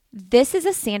This is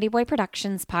a Sandy Boy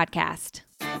Productions podcast.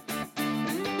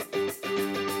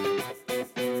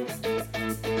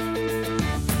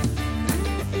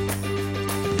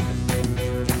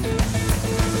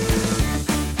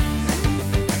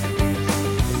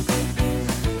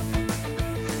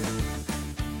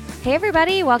 Hey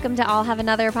everybody, welcome to I'll Have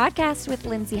Another podcast with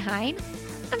Lindsay Hine.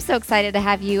 I'm so excited to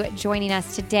have you joining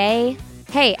us today.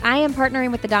 Hey, I am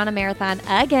partnering with the Donna Marathon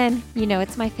again. You know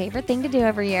it's my favorite thing to do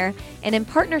every year. And in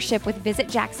partnership with Visit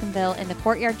Jacksonville and the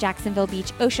Courtyard Jacksonville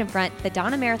Beach Oceanfront, the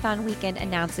Donna Marathon Weekend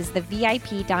announces the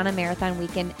VIP Donna Marathon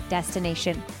Weekend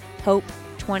Destination Hope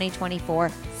 2024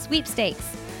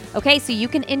 sweepstakes. Okay, so you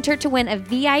can enter to win a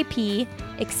VIP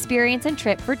experience and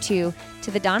trip for two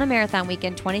to the Donna Marathon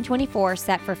Weekend 2024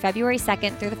 set for February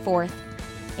 2nd through the 4th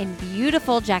in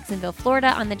beautiful Jacksonville,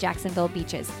 Florida on the Jacksonville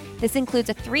beaches. This includes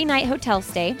a 3-night hotel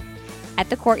stay at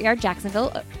the Courtyard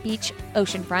Jacksonville Beach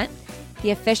Oceanfront,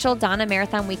 the official Donna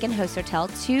Marathon Weekend host hotel,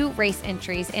 2 race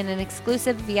entries, and an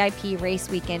exclusive VIP race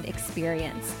weekend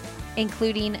experience,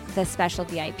 including the special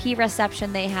VIP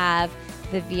reception they have,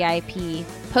 the VIP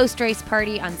post-race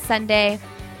party on Sunday.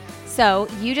 So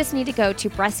you just need to go to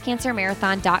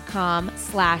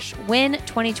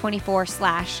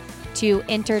breastcancermarathon.com/win2024/ to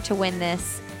enter to win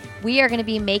this. We are going to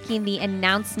be making the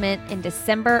announcement in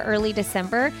December, early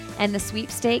December, and the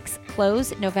sweepstakes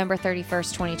close November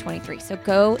 31st, 2023. So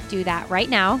go do that right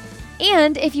now.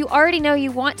 And if you already know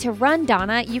you want to run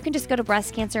Donna, you can just go to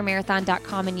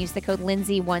breastcancermarathon.com and use the code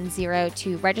Lindsay10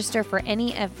 to register for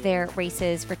any of their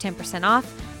races for 10%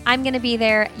 off. I'm going to be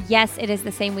there. Yes, it is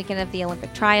the same weekend of the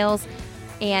Olympic trials.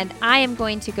 And I am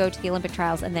going to go to the Olympic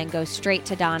trials and then go straight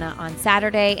to Donna on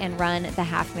Saturday and run the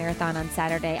half marathon on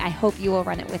Saturday. I hope you will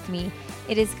run it with me.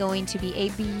 It is going to be a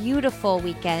beautiful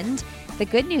weekend. The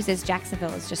good news is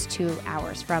Jacksonville is just 2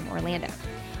 hours from Orlando.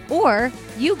 Or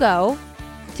you go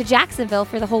to Jacksonville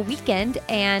for the whole weekend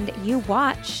and you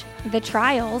watch the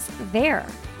trials there.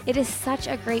 It is such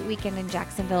a great weekend in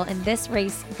Jacksonville, and this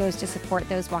race goes to support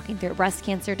those walking through breast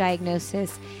cancer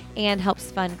diagnosis and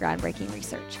helps fund groundbreaking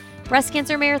research.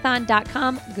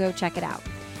 breastcancermarathon.com. Go check it out.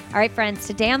 All right, friends,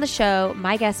 today on the show,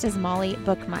 my guest is Molly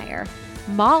Bookmyer.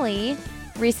 Molly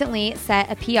recently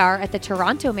set a PR at the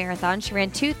Toronto Marathon. She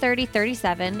ran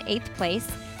 2:30:37, 8th place,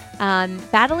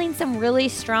 battling some really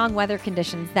strong weather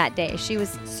conditions that day. She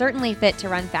was certainly fit to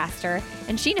run faster,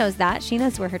 and she knows that. She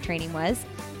knows where her training was.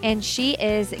 And she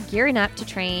is gearing up to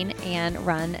train and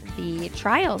run the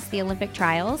trials, the Olympic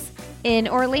trials in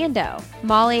Orlando.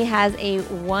 Molly has a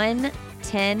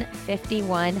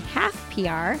 1:10:51 half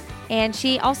PR, and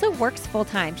she also works full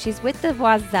time. She's with the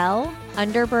Oiselle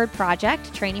Underbird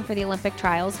project, training for the Olympic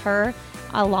trials. Her,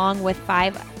 along with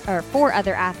 4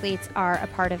 other athletes, are a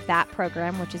part of that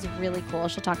program, which is really cool.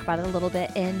 She'll talk about it a little bit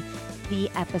in the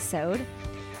episode.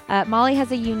 Molly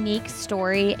has a unique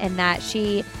story in that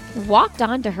she walked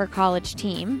onto her college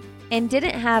team and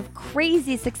didn't have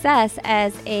crazy success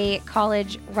as a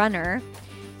college runner.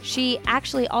 She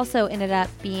actually also ended up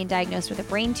being diagnosed with a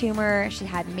brain tumor. She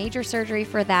had major surgery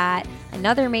for that,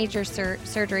 another major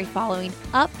surgery following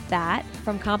up that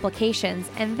from complications.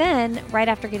 And then right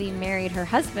after getting married, her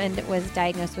husband was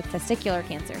diagnosed with testicular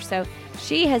cancer. So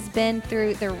she has been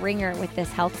through the ringer with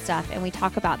this health stuff. And we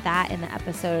talk about that in the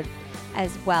episode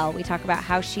as well. We talk about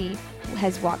how she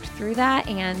has walked through that.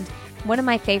 And one of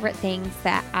my favorite things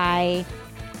that I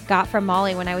got from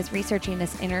Molly when I was researching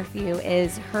this interview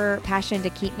is her passion to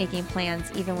keep making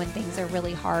plans even when things are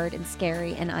really hard and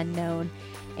scary and unknown.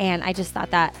 And I just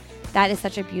thought that that is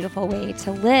such a beautiful way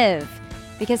to live,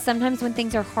 because sometimes when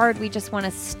things are hard, we just want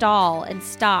to stall and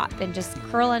stop and just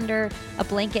curl under a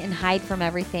blanket and hide from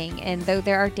everything. And though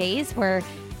there are days where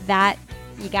that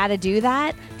you got to do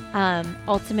that,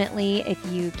 ultimately, if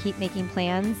you keep making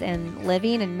plans and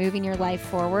living and moving your life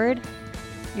forward,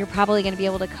 you're probably going to be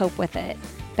able to cope with it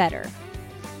better.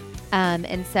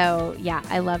 And so, yeah,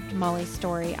 I loved Molly's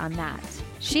story on that.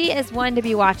 She is one to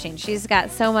be watching. She's got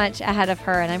so much ahead of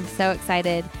her, and I'm so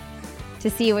excited to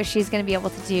see what she's going to be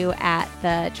able to do at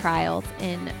the trials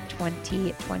in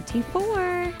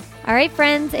 2024. All right,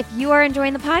 friends, if you are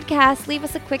enjoying the podcast, leave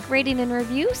us a quick rating and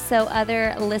review so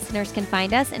other listeners can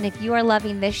find us. And if you are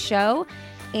loving this show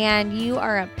and you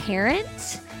are a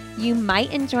parent, you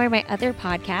might enjoy my other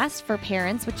podcast for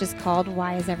parents, which is called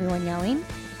Why Is Everyone Yelling?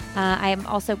 I am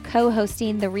also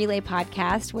co-hosting the Relay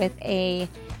podcast with a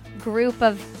group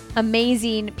of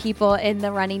amazing people in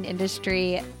the running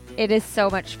industry. It is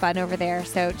so much fun over there.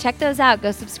 So check those out.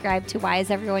 Go subscribe to Why Is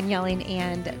Everyone Yelling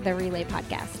and the Relay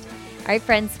podcast. All right,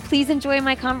 friends, please enjoy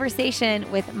my conversation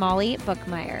with Molly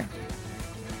Bookmyer.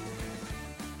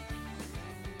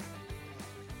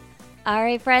 All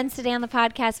right, friends, today on the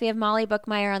podcast, we have Molly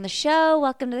Bookmyer on the show.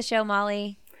 Welcome to the show,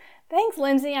 Molly. Thanks,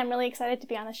 Lindsay. I'm really excited to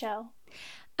be on the show.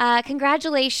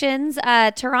 Congratulations.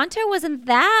 Toronto wasn't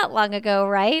that long ago,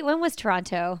 right? When was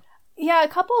Toronto? Yeah, a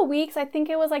couple of weeks. I think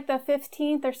it was like the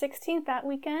 15th or 16th that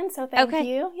weekend. So thank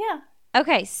you. Yeah.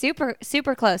 Okay, super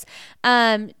close.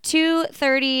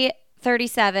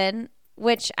 2:30:37,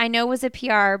 which I know was a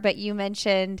PR, but you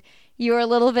mentioned you were a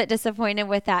little bit disappointed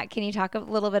with that. Can you talk a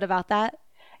little bit about that?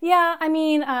 Yeah, I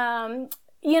mean,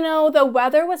 the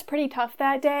weather was pretty tough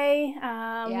that day. We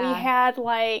had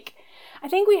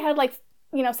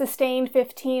sustained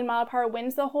 15-mile-per-hour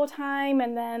winds the whole time.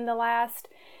 And then the last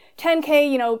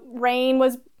 10K, rain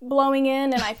was blowing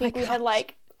in. And I think we had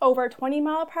over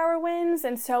 20-mile-per-hour winds.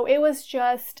 And so it was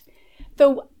just,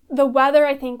 the weather,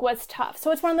 I think, was tough. So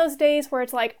it's one of those days where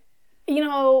it's I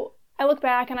look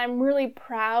back and I'm really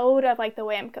proud of the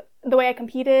way I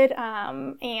competed.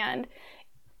 And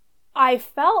I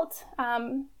felt,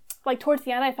 towards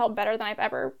the end, I felt better than I've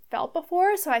ever felt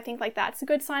before. So I think, that's a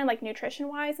good sign,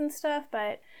 nutrition-wise and stuff.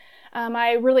 But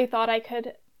I really thought I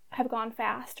could have gone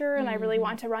faster, and I really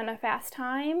want to run a fast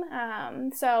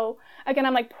time. So, again,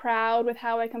 I'm, proud with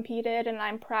how I competed, and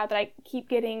I'm proud that I keep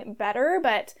getting better.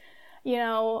 But,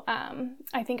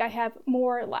 I think I have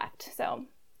more left. So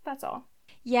that's all.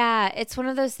 Yeah, it's one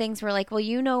of those things where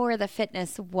where the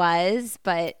fitness was,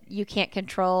 but you can't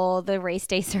control the race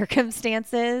day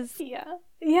circumstances. Yeah.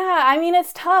 Yeah, I mean,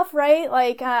 it's tough, right?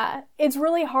 It's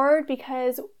really hard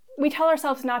because we tell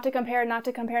ourselves not to compare,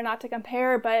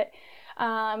 but,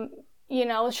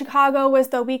 Chicago was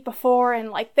the week before,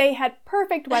 and, they had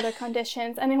perfect weather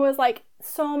conditions, and it was,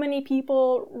 so many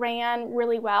people ran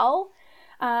really well.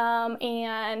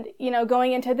 And,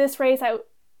 going into this race,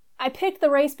 I picked the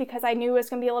race because I knew it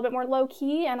was going to be a little bit more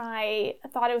low-key, and I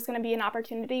thought it was going to be an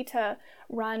opportunity to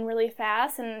run really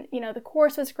fast. And, the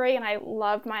course was great, and I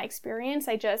loved my experience.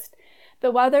 The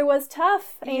weather was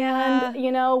tough, and,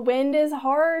 wind is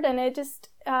hard, and it just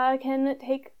can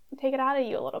take it out of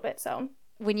you a little bit, so.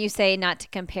 When you say not to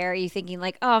compare, are you thinking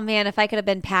oh, man, if I could have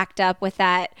been packed up with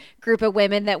that group of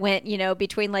women that went,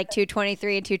 between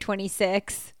 2:23 and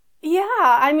 2:26? Yeah,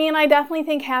 I mean, I definitely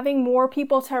think having more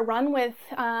people to run with,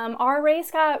 our race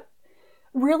got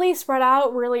really spread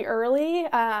out really early.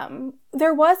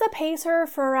 There was a pacer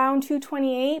for around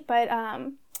 2:28, but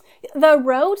the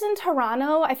roads in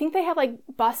Toronto, I think they have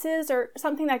buses or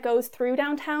something that goes through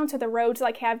downtown, so the roads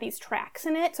have these tracks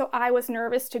in it. So I was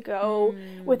nervous to go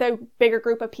with a bigger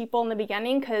group of people in the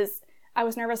beginning because I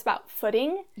was nervous about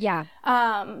footing. Yeah.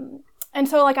 And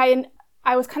so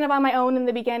I was kind of on my own in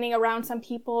the beginning around some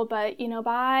people, but,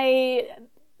 by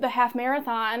the half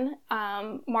marathon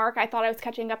mark, I thought I was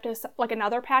catching up to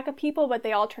another pack of people, but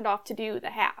they all turned off to do the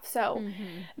half. So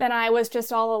then I was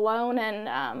just all alone,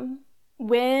 and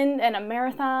wind and a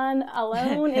marathon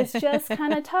alone is just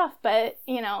kind of tough, but,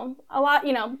 a lot,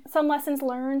 some lessons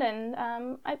learned,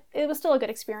 and it was still a good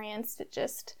experience. It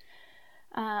just,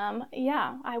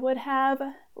 I would have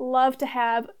loved to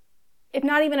have, if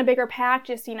not even a bigger pack,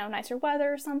 just, nicer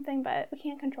weather or something, but we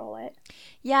can't control it.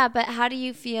 Yeah, but how do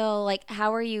you feel,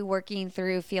 how are you working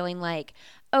through feeling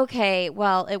okay,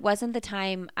 well, it wasn't the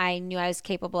time I knew I was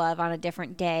capable of on a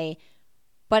different day,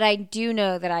 but I do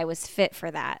know that I was fit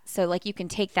for that. So, you can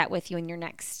take that with you in your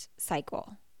next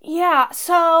cycle. Yeah,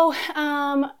 so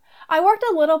I worked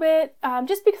a little bit,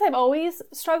 just because I've always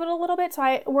struggled a little bit, so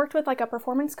I worked with, a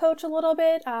performance coach a little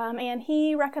bit, and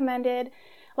he recommended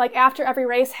after every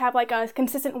race, have a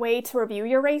consistent way to review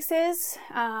your races.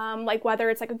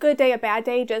 Whether it's a good day, a bad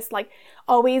day, just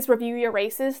always review your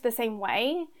races the same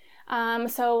way.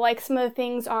 So some of the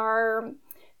things are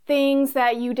things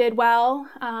that you did well,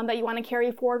 that you want to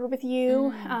carry forward with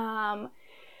you.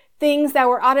 Things that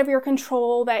were out of your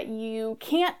control that you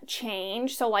can't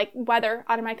change. So weather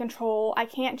out of my control, I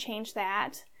can't change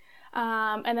that.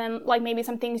 And then maybe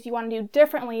some things you want to do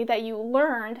differently that you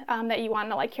learned, that you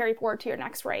want to carry forward to your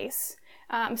next race.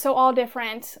 So all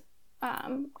different,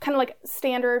 kind of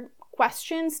standard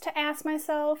questions to ask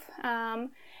myself.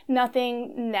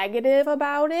 Nothing negative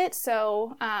about it.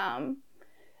 So,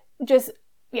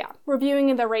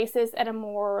 reviewing the races at a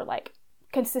more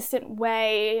consistent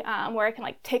way, where I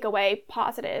can take away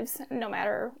positives no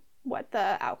matter what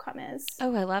the outcome is.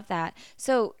 Oh, I love that.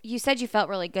 So you said you felt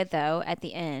really good though at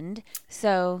the end.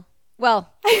 So,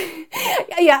 well,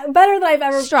 yeah, better than I've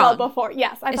ever felt before.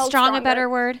 Yes, I felt strong. Stronger. A better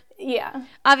word? Yeah.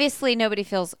 Obviously, nobody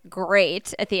feels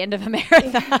great at the end of a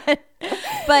marathon,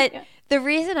 but the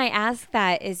reason I ask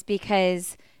that is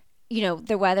because,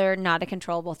 the weather, not a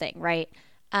controllable thing, right?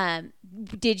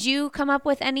 Did you come up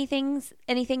with anything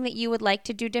that you would like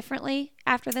to do differently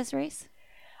after this race?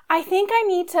 I think I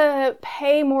need to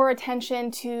pay more attention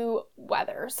to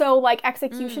weather. So like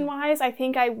execution wise, I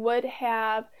think I would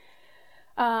have,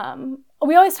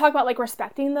 we always talk about like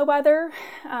respecting the weather.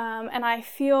 And I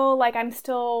feel like I'm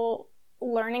still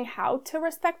learning how to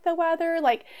respect the weather.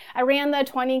 Like I ran the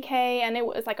 20K and it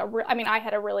was like I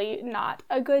had a really not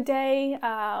a good day.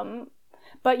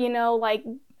 But like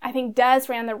I think Des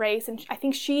ran the race and I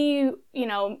think she,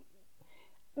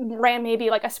 ran maybe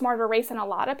like a smarter race than a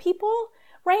lot of people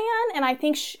ran. And I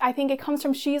think it comes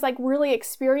from she's like really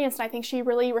experienced. And I think she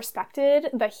really respected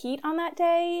the heat on that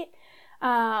day.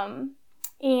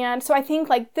 And so I think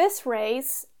like this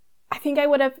race, I think I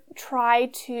would have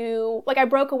tried to, like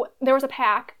there was a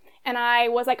pack and I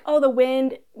was like, oh, the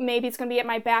wind, maybe it's going to be at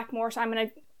my back more. So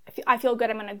I feel good.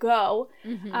 I'm going to go.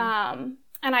 Mm-hmm.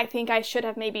 And I think I should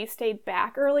have maybe stayed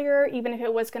back earlier, even if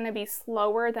it was going to be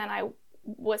slower than I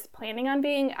was planning on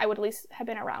being. I would at least have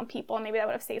been around people and maybe that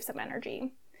would have saved some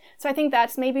energy. So I think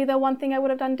that's maybe the one thing I would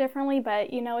have done differently, but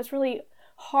it's really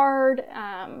hard,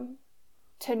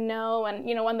 to know. And,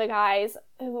 one of the guys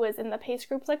who was in the pace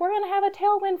group was like, we're going to have a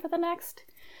tailwind for the next,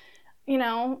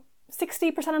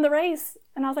 60% of the race.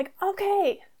 And I was like,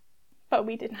 okay, but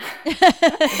we did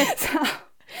not. So,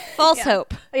 false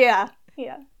hope. Yeah.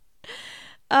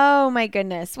 Oh my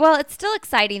goodness. Well, it's still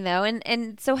exciting though.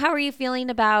 And so how are you feeling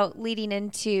about leading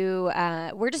into,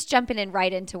 we're just jumping in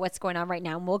right into what's going on right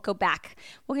now and we'll go back.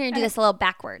 We're going to do this a little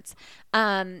backwards.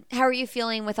 How are you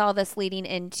feeling with all this leading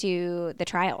into the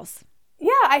trials? Yeah,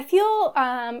 I feel,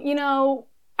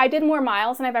 I did more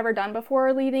miles than I've ever done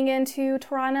before leading into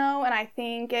Toronto, and I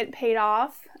think it paid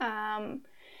off.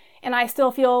 And I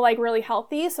still feel like really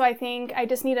healthy, so I think I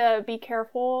just need to be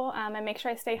careful and make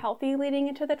sure I stay healthy leading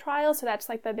into the trial. So that's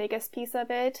like the biggest piece of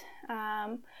it.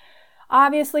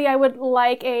 Obviously, I would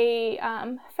like a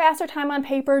faster time on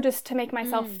paper just to make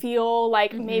myself feel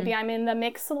like maybe I'm in the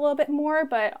mix a little bit more.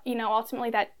 But,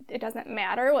 ultimately that it doesn't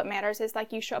matter. What matters is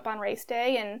like you show up on race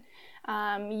day and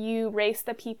you race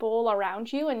the people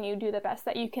around you and you do the best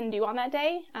that you can do on that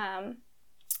day.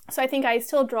 So I think I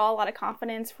still draw a lot of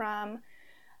confidence from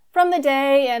the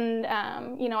day. And,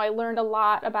 I learned a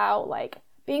lot about like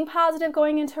being positive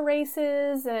going into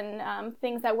races and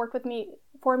things that work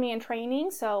for me in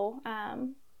training. So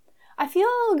I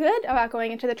feel good about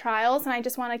going into the trials and I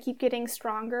just want to keep getting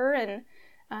stronger and,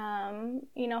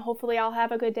 hopefully I'll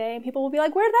have a good day and people will be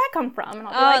like, where'd that come from? And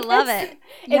I'll be like, I love it.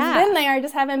 It's been there. I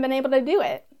just haven't been able to do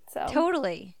it. So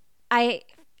totally. I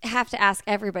have to ask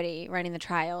everybody running the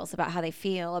trials about how they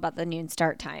feel about the noon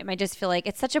start time. I just feel like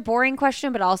it's such a boring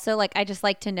question, but also like I just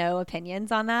like to know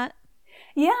opinions on that.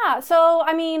 Yeah. So,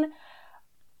 I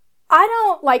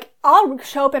don't I'll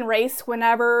show up and race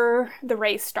whenever the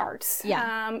race starts.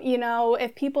 Yeah.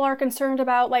 If people are concerned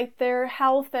about like their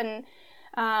health and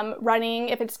running,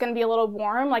 if it's going to be a little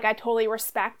warm, like I totally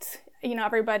respect,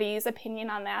 everybody's opinion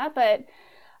on that. But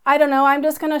I don't know. I'm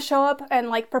just going to show up and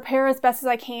like prepare as best as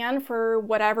I can for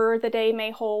whatever the day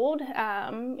may hold.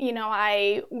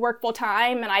 I work full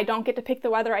time and I don't get to pick the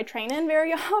weather I train in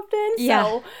very often. Yeah.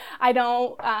 So I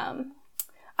don't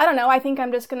know. I think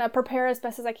I'm just going to prepare as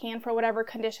best as I can for whatever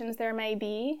conditions there may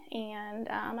be. And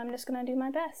I'm just going to do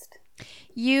my best.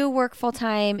 You work full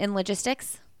time in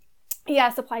logistics? Yeah,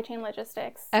 supply chain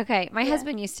logistics. Okay. My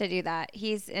husband used to do that.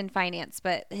 He's in finance,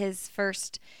 but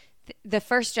the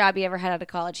first job he ever had out of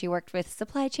college, he worked with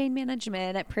supply chain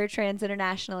management at ProTrans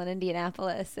International in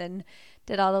Indianapolis and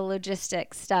did all the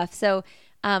logistics stuff. So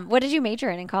what did you major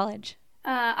in college?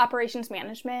 Operations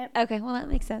management. Okay, well, that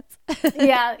makes sense.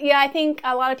 Yeah, I think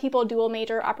a lot of people dual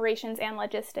major operations and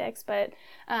logistics, but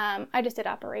I just did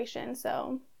operations.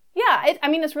 So yeah,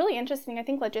 it's really interesting. I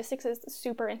think logistics is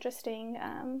super interesting.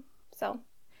 So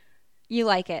you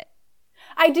like it?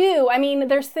 I do.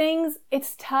 There's things,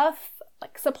 it's tough,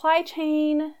 like supply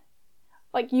chain,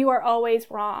 like you are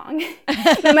always wrong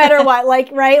no matter what, like,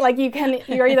 right? Like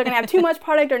you're either going to have too much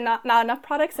product or not enough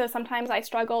product. So sometimes I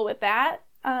struggle with that.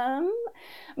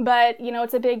 But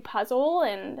it's a big puzzle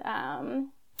and,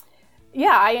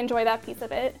 I enjoy that piece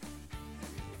of it.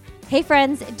 Hey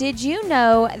friends, did you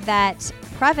know that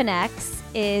Previnex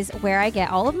is where I get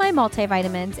all of my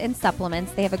multivitamins and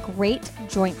supplements? They have a great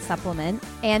joint supplement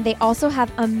and they also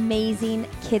have amazing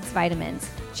kids vitamins.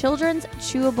 Children's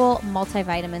chewable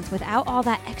multivitamins without all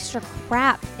that extra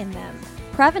crap in them.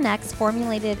 Previnex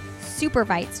formulated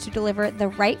Supervites to deliver the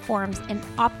right forms and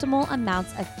optimal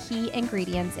amounts of key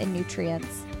ingredients and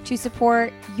nutrients to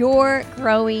support your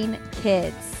growing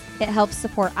kids. It helps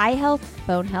support eye health,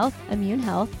 bone health, immune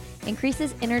health,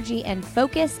 increases energy and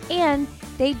focus, and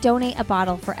They donate a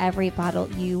bottle for every bottle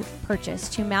you purchase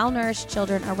to malnourished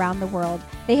children around the world.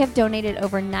 They have donated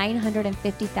over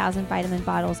 950,000 vitamin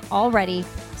bottles already,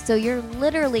 so you're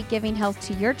literally giving health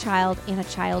to your child and a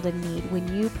child in need when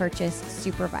you purchase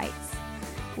Super Bites.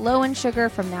 Low in sugar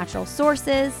from natural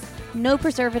sources, no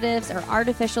preservatives or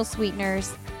artificial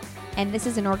sweeteners, and this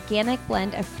is an organic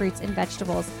blend of fruits and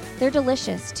vegetables. They're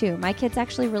delicious too. My kids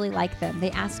actually really like them.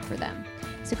 They ask for them.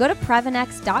 So go to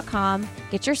Previnex.com,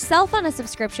 get yourself on a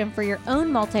subscription for your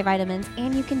own multivitamins,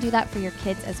 and you can do that for your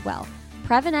kids as well.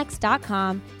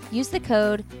 Previnex.com, use the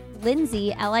code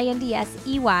Lindsey, LINDSEY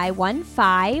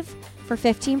 15 for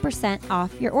 15%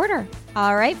 off your order.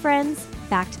 All right, friends,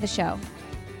 back to the show.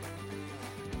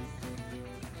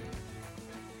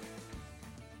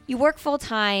 You work full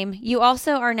time. You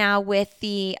also are now with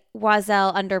the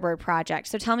Oiselle Underbird project.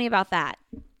 So tell me about that.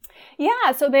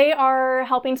 Yeah, so they are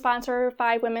helping sponsor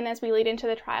 5 women as we lead into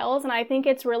the trials, and I think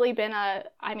it's really been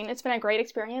it's been a great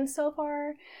experience so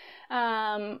far.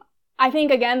 I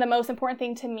think, again, the most important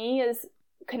thing to me is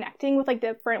connecting with like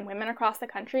different women across the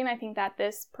country, and I think that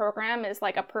this program is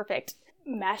like a perfect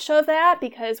mesh of that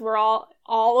because we're all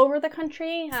over the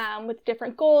country with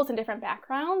different goals and different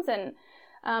backgrounds, and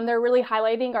they're really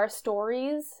highlighting our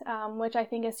stories, which I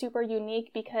think is super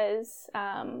unique because,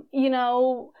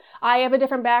 I have a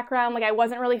different background. Like, I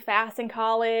wasn't really fast in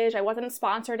college. I wasn't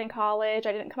sponsored in college.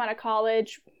 I didn't come out of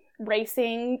college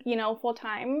racing, full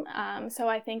time. So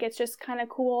I think it's just kind of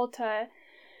cool to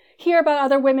hear about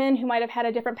other women who might have had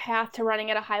a different path to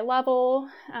running at a high level,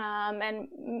 and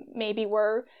maybe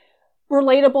were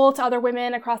relatable to other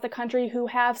women across the country who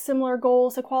have similar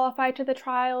goals to qualify to the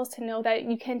trials, to know that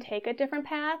you can take a different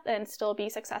path and still be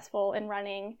successful in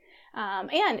running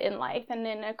and in life and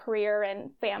in a career and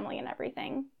family and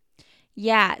everything.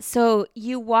 Yeah. So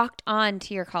you walked on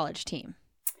to your college team.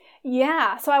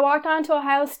 Yeah. So I walked on to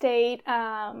Ohio State.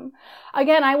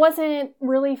 Again, I wasn't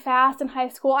really fast in high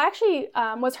school. I actually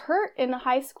was hurt in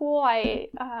high school. I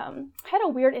had a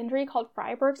weird injury called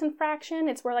Freiberg's infraction.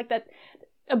 It's where like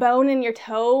a bone in your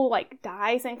toe like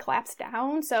dies and collapses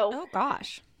down. So, oh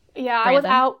gosh. Yeah, Random. I was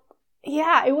out.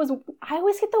 Yeah, I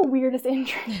always get the weirdest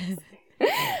injuries.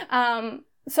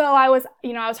 So I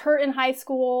was hurt in high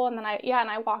school, and then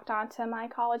I walked onto my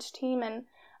college team, and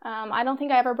I don't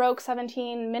think I ever broke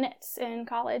 17 minutes in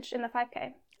college in the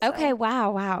 5K. So. Okay,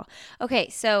 wow. Okay,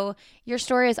 so your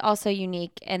story is also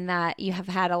unique in that you have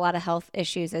had a lot of health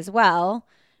issues as well.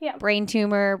 Yeah. Brain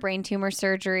tumor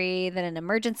surgery, then an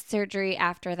emergency surgery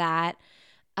after that.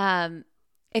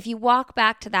 If you walk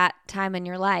back to that time in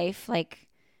your life, like,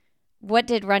 what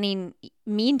did running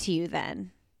mean to you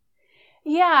then?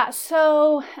 Yeah,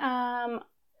 so a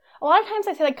lot of times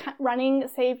I say like running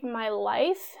saved my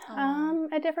life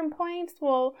at different points.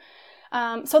 Well,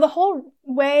 so the whole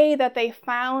way that they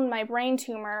found my brain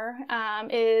tumor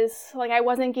is like I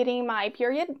wasn't getting my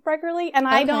period regularly, and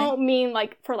I don't mean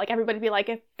like for like everybody to be like,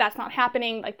 if that's not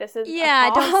happening, like this is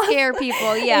don't scare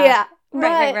people. Yeah, yeah,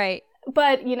 right.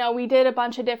 But we did a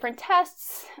bunch of different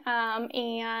tests,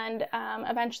 and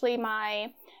eventually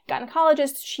my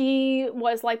gynecologist, she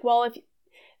was like, well, if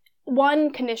one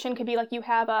condition could be like you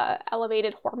have a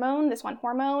elevated hormone, this one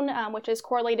hormone, which is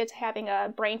correlated to having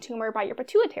a brain tumor by your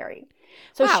pituitary.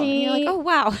 So wow. And you're like, oh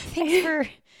wow, thanks for.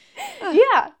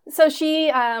 Yeah. So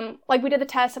she, we did the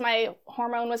test and my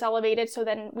hormone was elevated. So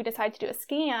then we decided to do a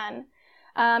scan,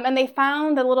 and they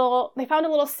found a little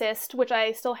cyst, which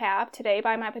I still have today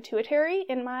by my pituitary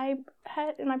in my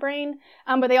head, in my brain.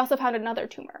 But they also found another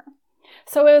tumor.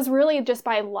 So it was really just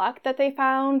by luck that they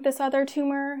found this other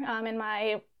tumor in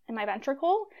my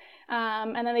ventricle,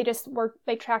 and then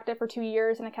they tracked it for 2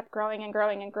 years, and it kept growing and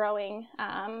growing and growing.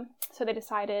 So they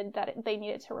decided that they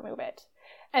needed to remove it.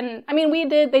 And I mean,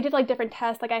 they did like different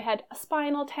tests. Like I had a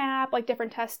spinal tap, like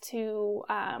different tests to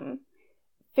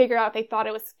figure out if they thought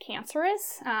it was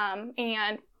cancerous.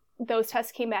 And those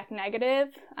tests came back negative.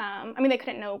 I mean, they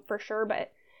couldn't know for sure,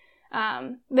 but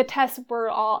the tests were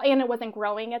all, and it wasn't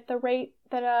growing at the rate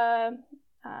that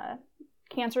a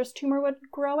cancerous tumor would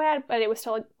grow at, but it was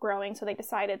still growing. So they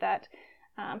decided that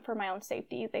for my own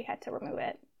safety, they had to remove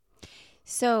it.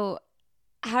 So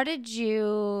how did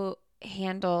you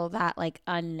handle that like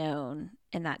unknown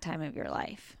in that time of your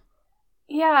life?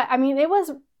 Yeah, I mean,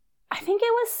 I think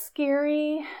it was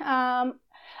scary. I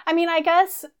think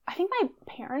my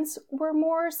parents were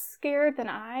more scared than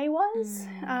I was.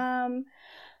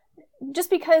 Just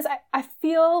because I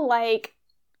feel like,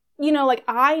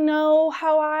 I know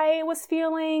how I was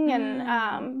feeling, and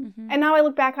and now I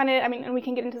look back on it, I mean, and we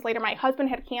can get into this later, my husband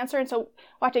had cancer, and so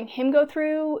watching him go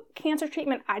through cancer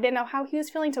treatment, I didn't know how he was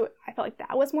feeling, so I felt like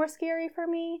that was more scary for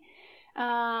me.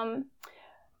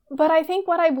 But I think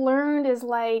what I've learned is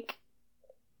like,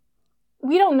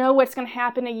 we don't know what's going to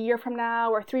happen a year from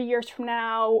now or 3 years from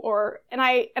now, and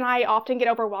I often get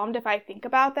overwhelmed if I think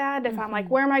about that. If I'm like,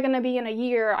 where am I going to be in a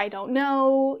year? I don't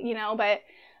know, but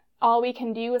all we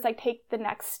can do is like take the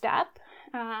next step.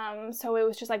 So it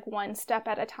was just like one step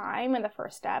at a time. And the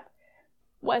first step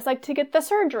was like to get the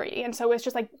surgery. And so it was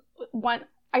just like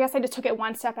I guess I just took it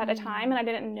one step at a time, and I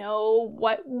didn't know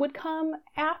what would come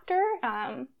after.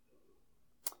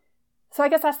 So I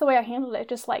guess that's the way I handled it,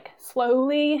 just like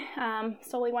slowly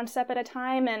one step at a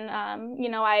time. And,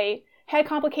 I had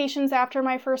complications after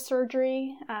my first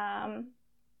surgery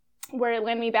where it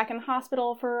landed me back in the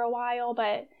hospital for a while.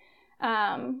 But,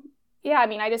 I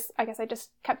guess I just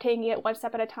kept taking it one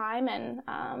step at a time. And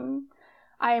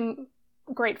I'm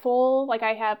grateful. Like,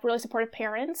 I have really supportive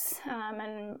parents,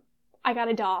 and I got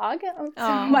a dog.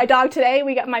 So my dog today,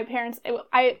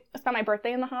 I spent my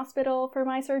birthday in the hospital for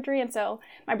my surgery, and so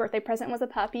my birthday present was a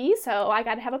puppy, so I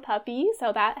got to have a puppy,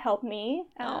 so that helped me.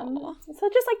 So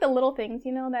just like the little things,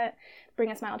 that bring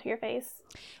a smile to your face.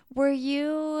 Were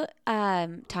you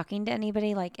talking to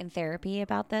anybody like in therapy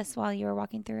about this while you were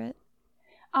walking through it?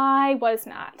 I was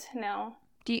not, no.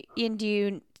 Do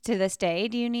you to this day,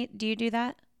 do you do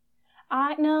that?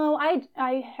 No, I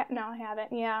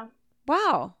haven't, yeah.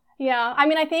 Wow. Yeah, I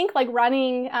mean, I think like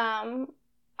running,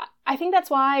 I think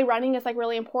that's why running is like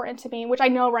really important to me, which I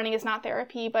know running is not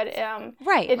therapy, but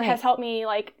it has helped me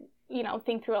like,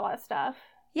 think through a lot of stuff.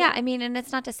 Yeah, I mean, and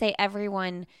it's not to say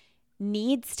everyone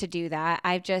needs to do that.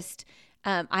 I've just,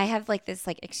 I have like this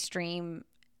like extreme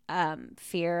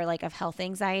fear like of health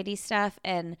anxiety stuff,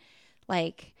 and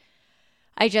like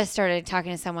I just started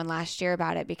talking to someone last year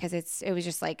about it because it was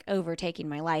just like overtaking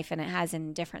my life, and it has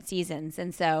in different seasons.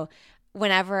 And so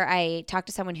whenever I talk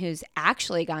to someone who's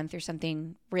actually gone through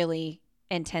something really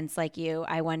intense like you,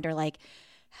 I wonder, like,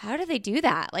 how do they do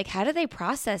that? Like, how do they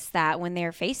process that when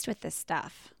they're faced with this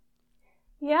stuff?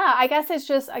 Yeah, I guess it's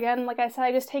just, again, like I said,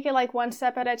 I just take it like one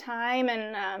step at a time.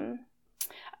 And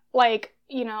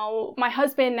my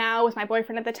husband now was my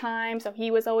boyfriend at the time, so he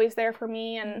was always there for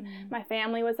me, and my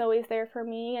family was always there for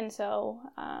me. And so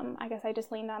I guess I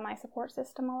just leaned on my support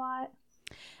system a lot.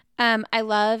 I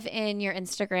love in your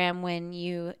Instagram when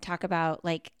you talk about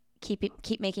like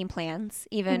keep making plans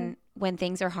even when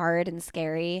things are hard and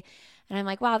scary. And I'm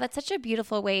like, wow, that's such a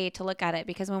beautiful way to look at it,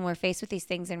 because when we're faced with these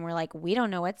things and we're like, we don't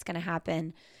know what's going to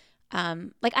happen.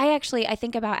 Like I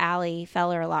think about Allie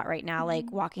Feller a lot right now,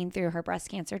 like walking through her breast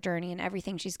cancer journey and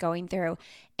everything she's going through.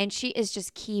 And she is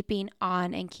just keeping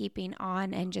on.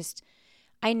 And just,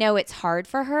 I know it's hard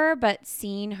for her, but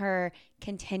seeing her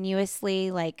continuously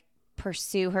like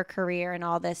pursue her career and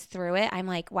all this through it, I'm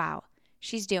like, wow,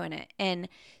 she's doing it. And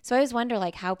so I always wonder,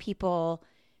 like, how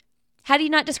do you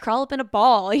not just crawl up in a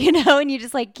ball, and you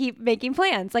just like keep making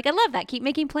plans? Like, I love that. Keep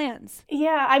making plans.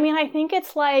 Yeah. I mean, I think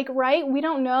it's like, right, we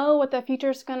don't know what the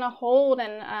future's going to hold.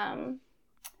 And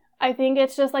I think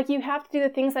it's just like, you have to do the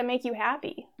things that make you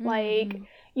happy. Like,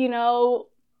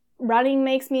 running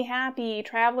makes me happy.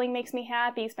 Traveling makes me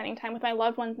happy. Spending time with my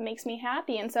loved ones makes me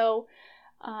happy. And so,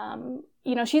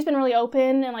 she's been really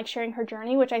open and like sharing her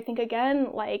journey, which I think, again,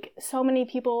 like so many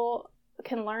people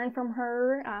can learn from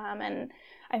her. And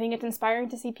I think it's inspiring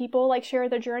to see people like share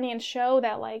their journey and show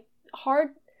that like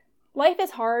life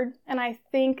is hard. And I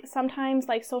think sometimes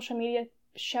like social media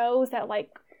shows that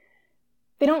like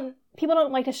people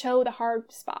don't like to show the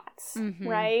hard spots,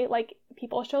 right? Like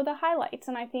people show the highlights,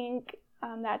 and I think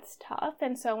that's tough.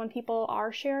 And so when people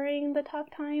are sharing the tough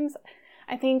times,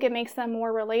 I think it makes them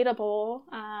more relatable,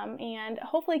 and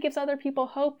hopefully gives other people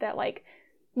hope that like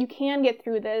you can get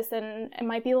through this, and it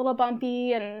might be a little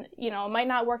bumpy, and it might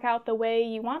not work out the way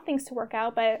you want things to work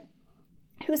out, but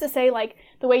who's to say like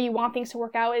the way you want things to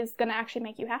work out is going to actually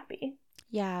make you happy?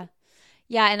 Yeah.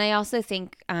 Yeah, and I also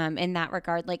think in that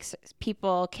regard, like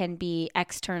people can be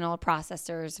external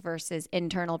processors versus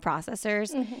internal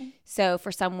processors. So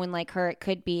for someone like her, it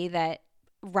could be that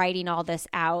writing all this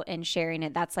out and sharing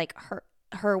it, that's like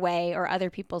her way or other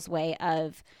people's way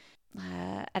of,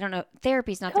 I don't know,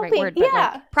 therapy is not the right word, but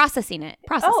like processing it.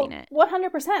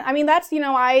 100%. I mean, that's,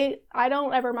 I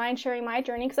don't ever mind sharing my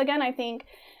journey, because again, I think,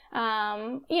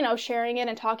 sharing it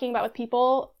and talking about it with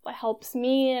people helps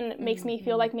me and makes me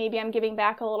feel like maybe I'm giving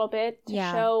back a little bit to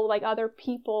show like other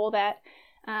people that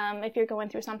if you're going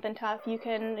through something tough, you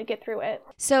can get through it.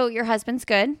 So your husband's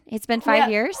good. It's been 5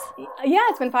 years? Yeah,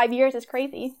 it's been 5 years. It's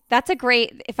crazy. That's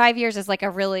 5 years is like a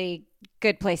really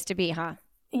good place to be, huh?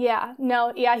 Yeah.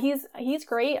 No, yeah, he's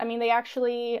great. I mean, they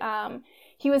actually,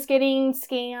 he was getting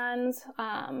scans,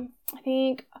 I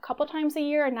think a couple times a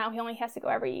year, and now he only has to go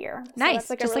every year. So nice. that's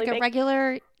like just a really like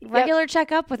a regular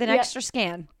checkup with an extra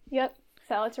scan. Yep.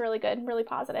 So it's really good, really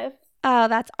positive. Oh,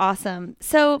 that's awesome.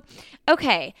 So,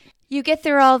 okay, you get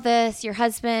through all this. Your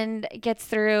husband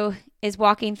is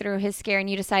walking through his scare, and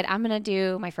you decide, I'm going to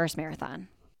do my first marathon.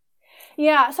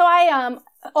 Yeah. So I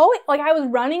always, like, I was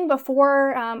running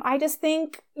before. I just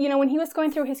think, when he was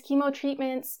going through his chemo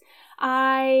treatments,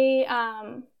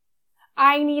 I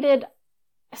needed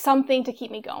something to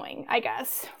keep me going, I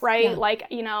guess. Right. Yeah.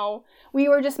 Like, we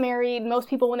were just married. Most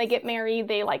people, when they get married,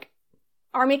 they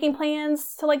are making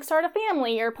plans to start a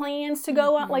family or plans to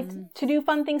go out, to do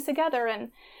fun things together.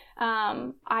 And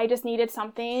I just needed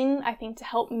something, I think, to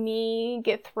helping him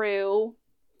get through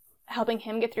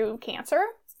cancer.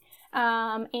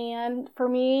 And for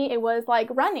me, it was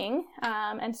running.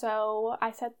 And so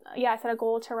I set a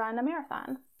goal to run a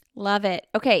marathon. Love it.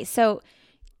 Okay. So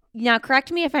now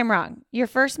correct me if I'm wrong. Your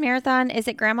first marathon is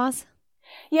at Grandma's?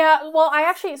 Yeah, well,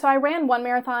 I ran one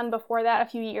marathon before that a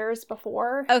few years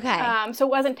before. Okay. So it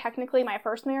wasn't technically my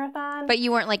first marathon. But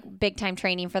you weren't big time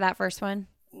training for that first one?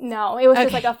 No, it was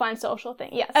just a fun social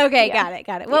thing. Yes. Okay, yeah.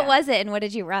 Got it. What was it and what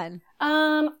did you run?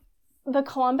 The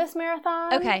Columbus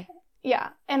Marathon. Okay.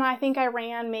 Yeah, and I think I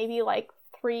ran maybe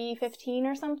 3:15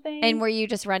 or something. And were you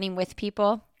just running with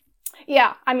people?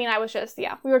 Yeah, I mean,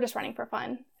 we were just running for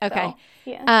fun. Okay. So,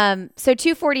 yeah. So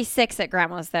 2:46 at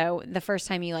Grandma's though, the first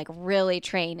time you really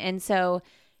train. And so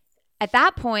at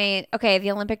that point, okay,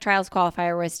 the Olympic trials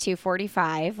qualifier was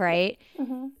 2:45, right?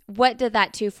 Mm-hmm. What did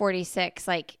that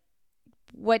 2:46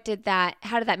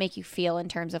 how did that make you feel in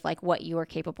terms of what you were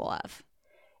capable of?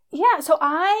 Yeah, so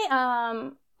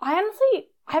I honestly,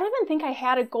 I don't even think I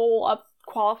had a goal of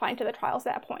qualifying to the trials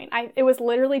at that point. It was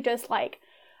literally just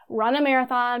run a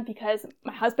marathon because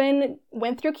my husband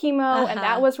went through chemo and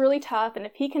that was really tough. And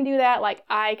if he can do that,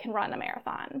 I can run a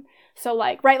marathon. So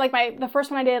the first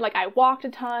one I did, I walked a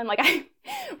ton,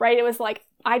 it was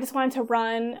I just wanted to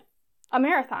run a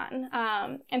marathon.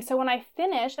 And so when I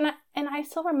finished, and I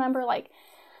still remember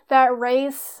that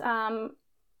race, I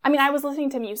was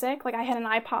listening to music. I had an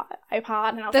iPod,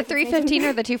 and I was the 3:15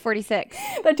 or the 2:46?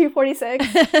 The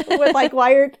 2:46 with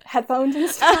wired headphones and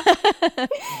stuff.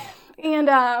 And,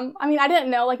 I didn't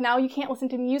know, now you can't listen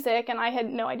to music, and I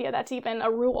had no idea that's even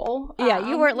a rule. Yeah,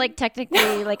 you weren't,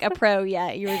 technically, a pro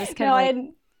yet. You were just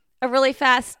kind of, a really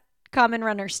fast common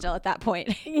runner still at that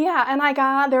point. Yeah, and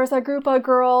there was a group of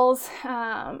girls,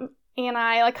 and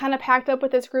I, kind of packed up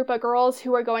with this group of girls who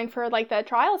were going for, the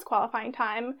trials qualifying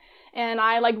time, and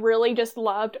I, really just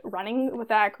loved running with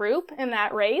that group in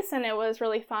that race, and it was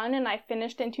really fun, and I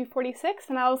finished in 2:46,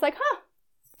 and I was like,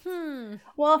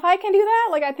 well, if I can do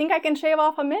that, I think I can shave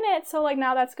off a minute. So,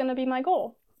 now that's going to be my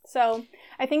goal. So,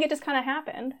 I think it just kind of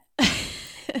happened.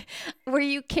 Were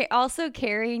you also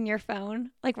carrying your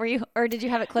phone? Or did you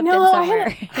have it clipped in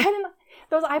somewhere? I didn't.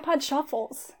 Those iPod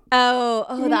shuffles. Oh,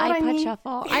 the iPod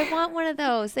shuffle. I want one of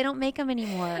those. They don't make them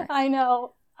anymore. I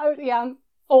know. Yeah.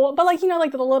 Oh, but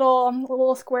the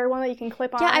little square one that you can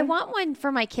clip on. Yeah, I want one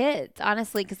for my kids,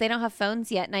 honestly, because they don't have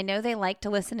phones yet, and I know they like to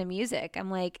listen to music.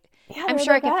 I'm I'm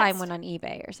sure I could find one on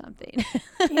eBay or something.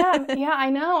 yeah, I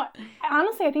know.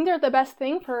 Honestly, I think they're the best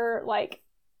thing for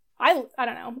I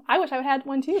don't know. I wish I had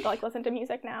one too to listen to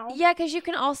music now. Yeah, because you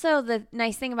can also, the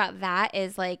nice thing about that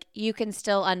is you can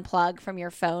still unplug from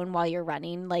your phone while you're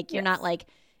running. You're not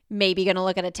maybe going to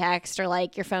look at a text or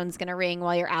your phone's going to ring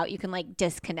while you're out. You can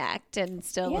disconnect and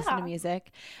still listen to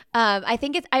music. I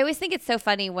always think it's so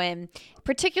funny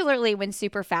particularly when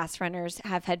super fast runners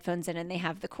have headphones in and they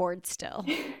have the cord still.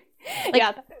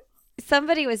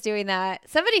 Somebody was doing that.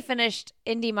 Somebody finished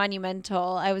Indy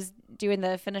Monumental. I was doing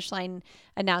the finish line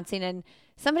announcing, and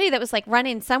somebody that was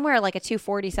running somewhere a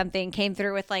 240 something came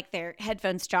through with their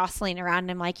headphones jostling around.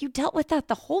 And I'm you dealt with that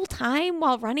the whole time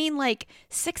while running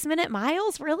 6-minute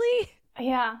miles? Really?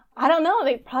 Yeah. I don't know.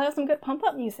 They probably have some good pump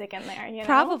up music in there,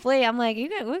 Probably. I'm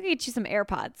we'll get you some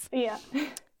AirPods. Yeah.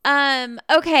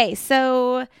 Okay.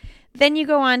 So then you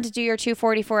go on to do your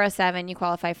 2:44:07. You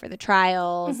qualify for the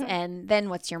trials. Mm-hmm. And then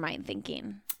what's your mind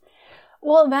thinking?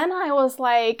 Well, then I was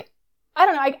I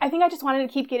don't know. I think I just wanted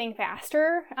to keep getting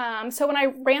faster. So when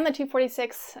I ran the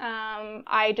 2:46,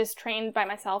 I just trained by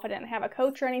myself. I didn't have a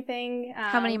coach or anything.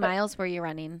 How many miles were you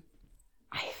running?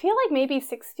 I feel maybe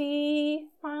 60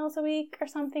 miles a week or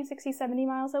something, 60, 70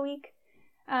 miles a week.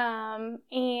 So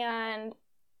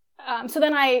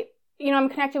then I'm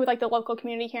connected with the local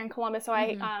community here in Columbus. So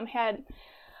I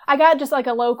got just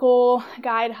a local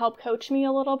guy to help coach me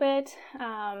a little bit.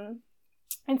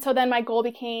 And so then my goal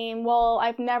became,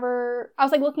 I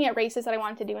was looking at races that I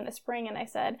wanted to do in the spring, and I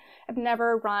said, I've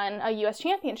never run a U.S.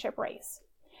 championship race.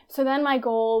 So then my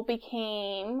goal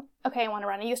became, okay, I want to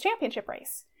run a U.S. championship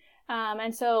race.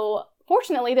 And so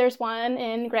fortunately, there's one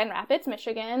in Grand Rapids,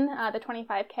 Michigan, the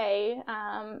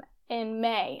 25K in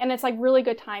May. And it's like really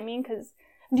good timing because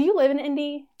do you live in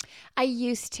Indy? I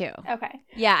used to. Okay.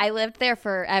 Yeah, I lived there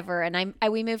forever, and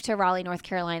we moved to Raleigh, North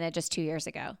Carolina just 2 years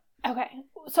ago. Okay.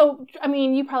 So, I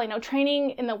mean, you probably know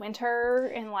training in the winter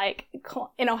in like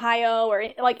in Ohio or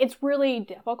like it's really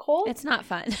difficult. It's not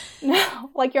fun.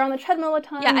 No, like you're on the treadmill a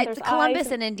ton. Yeah,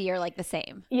 Columbus and Indy are like the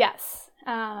same. Yes.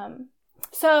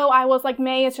 So I was like,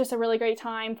 May is just a really great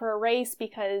time for a race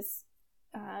because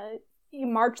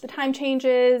March the time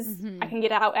changes. Mm-hmm. I can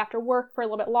get out after work for a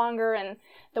little bit longer, and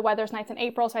the weather's nice in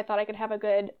April, so I thought I could have a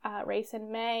good race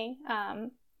in May.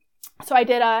 So I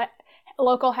did a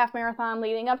local half marathon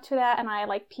leading up to that, and I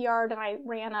like PR'd and I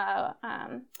ran a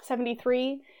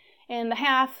 73 in the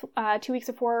half 2 weeks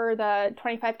before the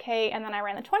 25K, and then I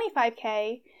ran the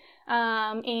 25K.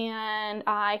 And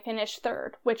I finished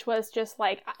third, which was just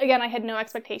like, again, I had no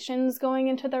expectations going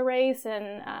into the race.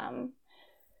 And,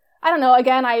 I don't know,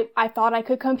 again, I thought I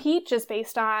could compete just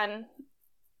based on,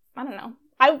 I don't know.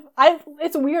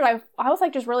 It's weird. I was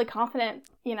like just really confident,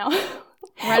 you know,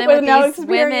 running with no these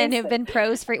women who've been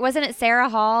pros for, wasn't it Sarah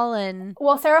Hall and?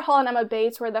 Well, Sarah Hall and Emma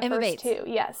Bates were the Emma first Bates. two.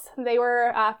 Yes. They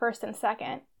were, first and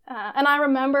second. And I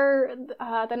remember,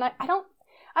 the night, I don't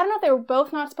know if they were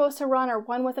both not supposed to run or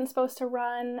one wasn't supposed to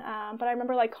run, but I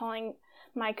remember like calling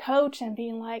my coach and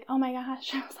being like, oh my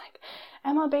gosh, I was like,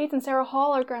 Emma Bates and Sarah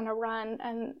Hall are going to run.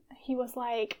 And he was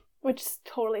like, which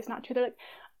totally is not true. They're like,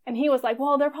 and he was like,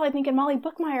 well, they're probably thinking Molly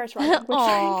Bookmyer's running, which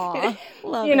Aww,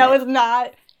 you know,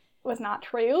 was not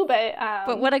true. But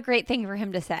what a great thing for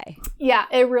him to say. Yeah,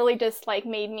 it really just like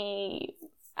made me,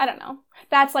 I don't know.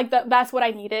 That's like that's what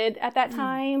I needed at that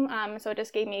time. So it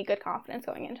just gave me good confidence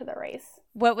going into the race.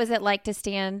 What was it like to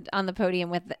stand on the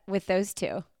podium with those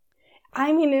two?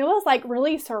 I mean, it was like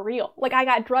really surreal. Like I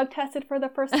got drug tested for the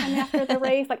first time after the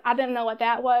race. Like I didn't know what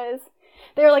that was.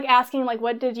 They were like asking like,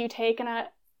 what did you take? And I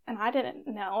didn't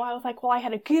know. I was like, well, I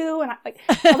had a goo, and I was like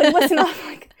listing off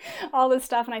like all this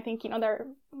stuff. And I think, you know, they're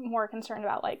more concerned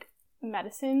about like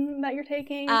medicine that you're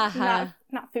taking, not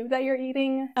food that you're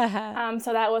eating.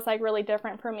 So that was like really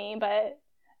different for me. But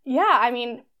yeah, I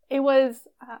mean, it was,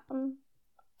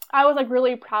 I was like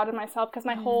really proud of myself because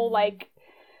my whole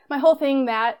thing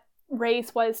that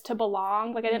race was to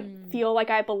belong. Like I didn't feel like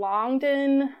I belonged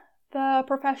in the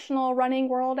professional running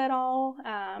world at all.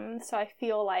 So I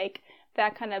feel like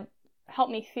that kind of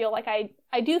helped me feel like I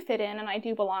do fit in and I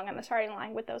do belong on the starting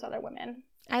line with those other women.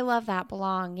 I love that,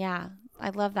 belong. Yeah. I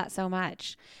love that so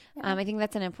much. Yeah. I think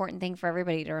that's an important thing for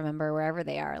everybody to remember wherever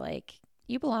they are. Like,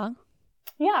 you belong.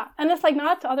 Yeah. And it's like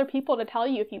not to other people to tell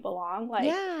you if you belong. Like,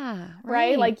 yeah.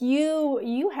 Right? Like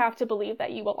you have to believe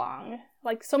that you belong.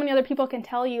 Like so many other people can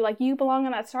tell you like you belong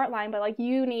on that start line, but like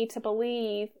you need to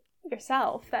believe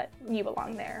yourself that you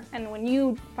belong there. And when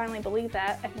you finally believe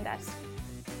that, I think that's...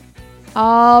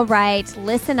 All right,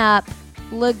 listen up.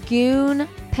 Lagoon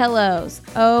pillows.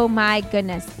 Oh my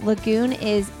goodness. Lagoon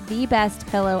is the best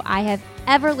pillow I have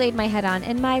ever laid my head on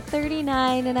in my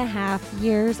 39 and a half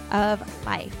years of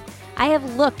life. I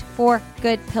have looked for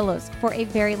good pillows for a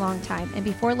very long time. And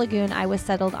before Lagoon, I was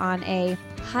settled on a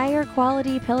higher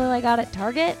quality pillow I got at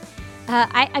Target.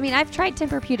 I mean, I've tried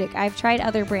Tempur-Pedic. I've tried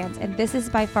other brands, and this is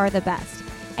by far the best.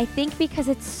 I think because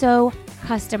it's so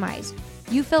customized.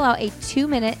 You fill out a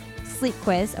 2-minute sleep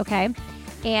quiz, okay?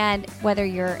 And whether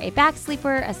you're a back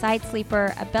sleeper, a side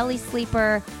sleeper, a belly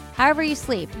sleeper, however you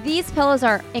sleep, these pillows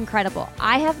are incredible.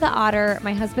 I have the Otter.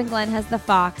 My husband Glenn has the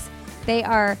Fox. They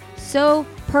are so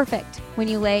perfect when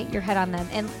you lay your head on them.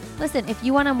 And listen, if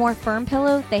you want a more firm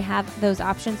pillow, they have those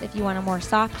options. If you want a more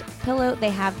soft pillow,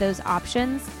 they have those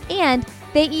options. And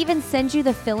they even send you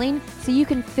the filling so you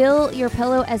can fill your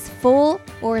pillow as full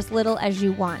or as little as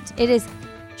you want. It is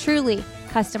truly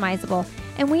customizable.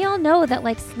 And we all know that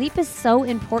like sleep is so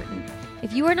important.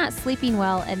 If you are not sleeping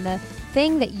well and the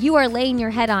thing that you are laying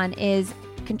your head on is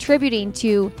contributing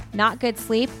to not good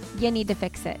sleep, you need to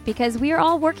fix it because we are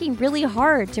all working really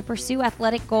hard to pursue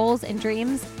athletic goals and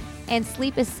dreams, and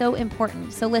sleep is so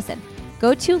important. So listen,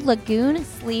 go to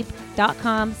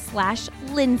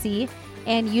lagoonsleep.com/Lindsay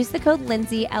and use the code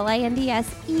Lindsay,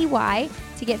 LINDSEY,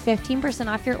 to get 15%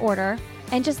 off your order.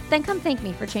 And just then come thank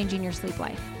me for changing your sleep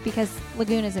life because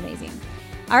Lagoon is amazing.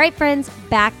 All right, friends,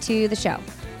 back to the show.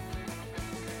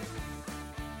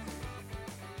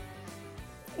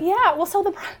 Yeah, well, so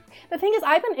the thing is,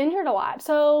 I've been injured a lot.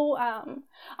 So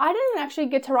I didn't actually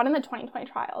get to run in the 2020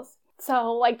 trials.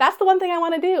 So, like, that's the one thing I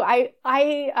want to do. I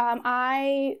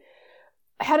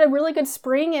had a really good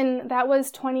spring, and that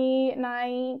was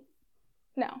 29...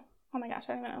 No. Oh, my gosh,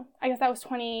 I don't even know. I guess that was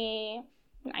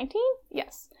 2019?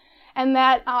 Yes. And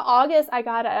that August, I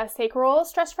got a sacral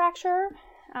stress fracture,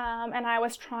 and I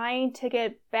was trying to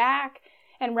get back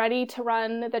and ready to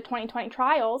run the 2020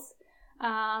 trials.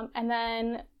 And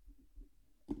then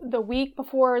the week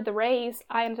before the race,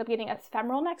 I ended up getting a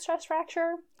femoral neck stress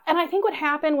fracture. And I think what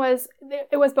happened was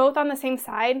it was both on the same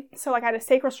side. So like I had a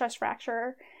sacral stress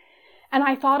fracture, and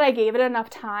I thought I gave it enough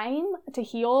time to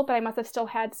heal, but I must have still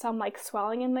had some like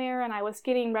swelling in there, and I was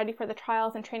getting ready for the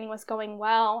trials and training was going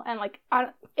well. And like,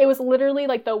 it was literally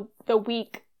like the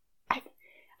week.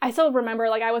 I still remember,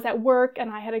 like, I was at work and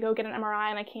I had to go get an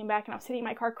MRI, and I came back and I was sitting in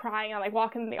my car crying, and I like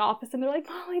walk in the office and they're like,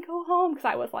 Molly, go home. Cause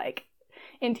I was like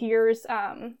in tears.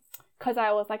 Cause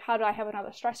I was like, how do I have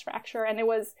another stress fracture? And it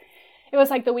was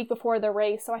like the week before the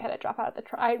race. So I had to drop out of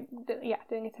the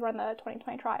didn't get to run the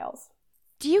 2020 trials.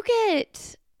 Do you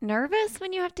get nervous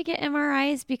when you have to get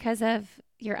MRIs because of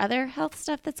your other health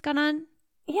stuff that's gone on?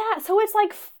 Yeah. So it's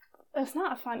like, it's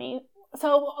not funny.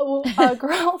 So one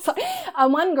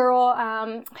girl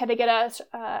had to get a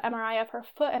MRI of her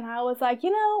foot, and I was like,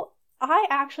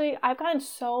 I've gotten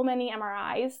so many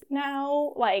MRIs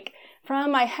now, like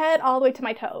from my head all the way to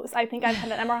my toes. I think I've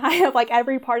had an MRI of like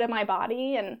every part of my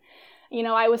body, and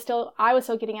I was still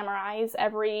getting MRIs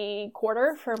every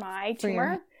quarter for my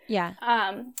tumor.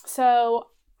 So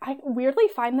I weirdly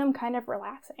find them kind of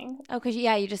relaxing. Oh, because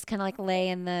you just kind of like lay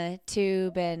in the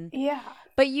tube and yeah.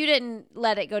 But you didn't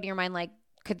let it go to your mind like,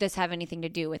 could this have anything to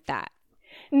do with that?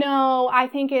 No, I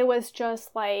think it was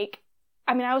just like,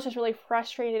 I was just really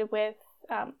frustrated with,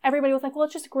 everybody was like, well,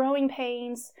 it's just growing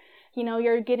pains.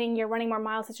 You're running more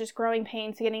miles. It's just growing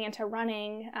pains getting into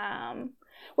running.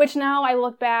 Which now I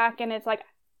look back and it's like,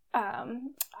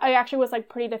 I actually was like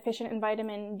pretty deficient in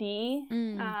vitamin D.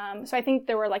 So I think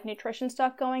there were like nutrition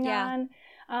stuff going on,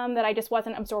 that I just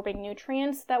wasn't absorbing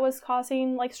nutrients that was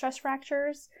causing like stress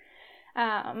fractures.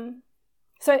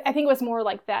 So I think it was more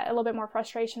like that, a little bit more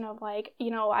frustration of like,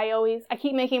 I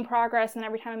keep making progress, and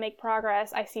every time I make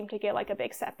progress, I seem to get like a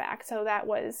big setback. So that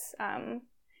was, I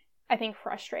think,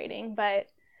 frustrating. But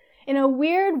in a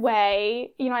weird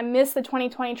way, I missed the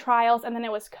 2020 trials, and then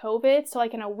it was COVID. So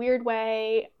like in a weird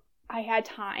way, I had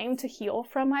time to heal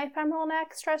from my femoral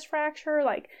neck stress fracture.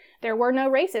 Like there were no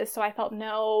races, so I felt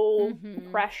no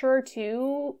pressure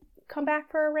to come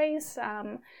back for a race.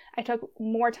 I took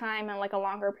more time and like a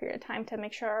longer period of time to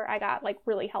make sure I got like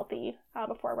really healthy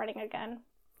before running again.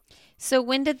 So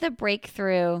when did the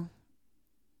breakthrough,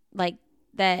 like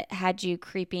that had you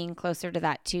creeping closer to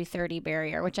that 230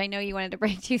 barrier, which I know you wanted to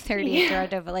break 230 in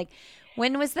Toronto, but like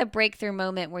when was the breakthrough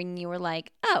moment when you were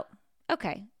like, oh,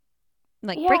 okay,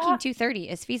 like breaking 230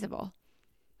 is feasible?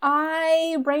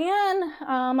 I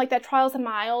ran like that Trials and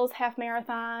Miles half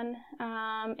marathon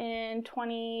in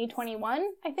 2021,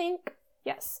 I think.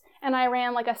 Yes. And I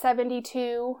ran like a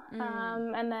 72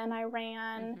 and then I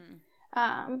ran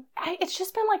it's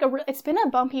just been like it's been a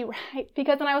bumpy ride,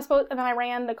 because then I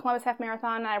ran the Columbus half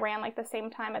marathon, and I ran like the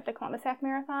same time at the Columbus half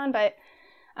marathon, but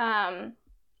and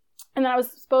then I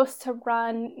was supposed to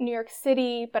run New York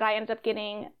City, but I ended up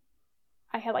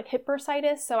I had like hip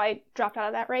bursitis, so I dropped out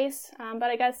of that race. But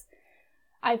I guess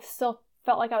I still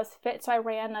felt like I was fit, so I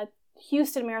ran a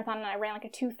Houston marathon, and I ran like a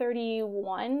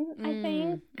 2:31, I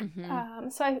think.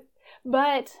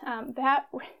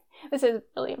 This is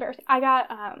really embarrassing. I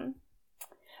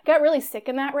got really sick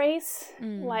in that race,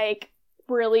 like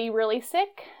really, really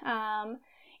sick,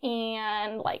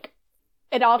 and like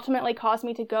it ultimately caused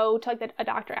me to go to like a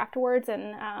doctor afterwards,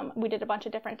 and we did a bunch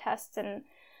of different tests, and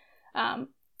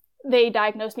they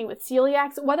diagnosed me with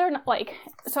celiac. Whether or not, like,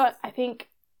 so I think,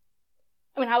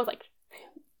 I was like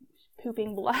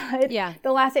pooping blood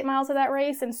the last 8 miles of that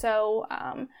race. And so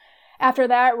after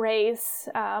that race,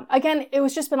 again, it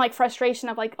was just been like frustration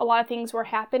of like a lot of things were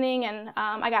happening. And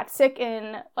I got sick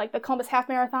in like the Columbus half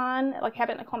marathon, like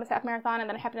happened in the Columbus half marathon, and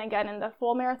then it happened again in the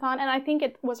full marathon. And I think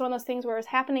it was one of those things where it was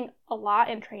happening a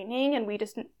lot in training, and we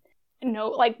just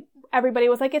like everybody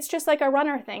was like, it's just like a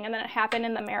runner thing. And then it happened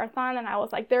in the marathon, and I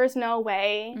was like, there's no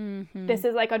way this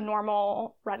is like a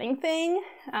normal running thing.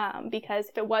 Because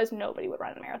if it was, nobody would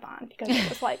run a marathon, because it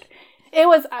was like, it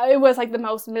was like the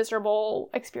most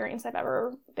miserable experience I've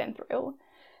ever been through.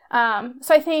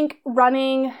 So I think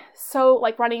running a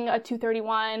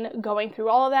 2:31, going through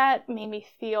all of that made me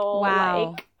feel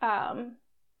like,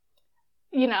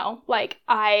 like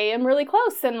I am really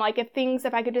close. And like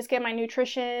if I could just get my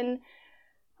nutrition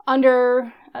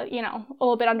under, a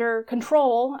little bit under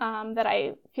control, that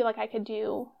I feel like I could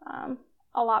do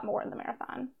a lot more in the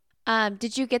marathon.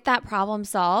 Did you get that problem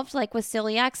solved? Like with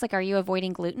celiacs, like are you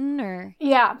avoiding gluten or?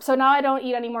 Yeah. So now I don't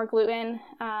eat any more gluten.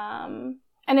 And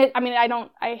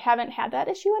I haven't had that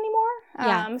issue anymore.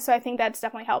 Yeah. So I think that's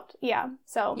definitely helped. Yeah.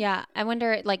 So Yeah. I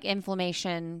wonder, like,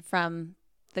 inflammation from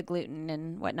the gluten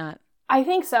and whatnot. I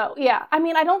think so. Yeah. I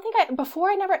mean, I don't think before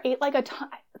I never ate like a ton.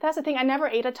 That's the thing. I never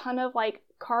ate a ton of like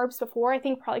carbs before. I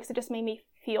think probably because it just made me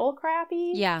feel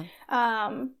crappy. Yeah.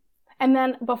 And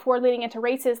then before leading into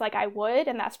races, like I would,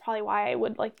 and that's probably why I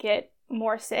would like get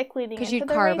more sick leading into the races.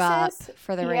 Because you'd carb up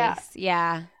for the race.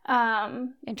 Yeah.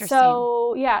 Interesting.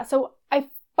 So yeah. So I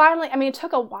finally, I mean, it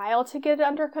took a while to get it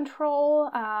under control.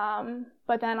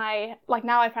 But then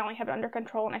now I finally have it under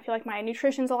control, and I feel like my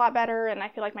nutrition's a lot better, and I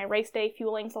feel like my race day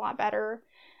fueling's a lot better.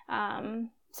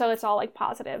 So it's all like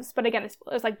positives. But again,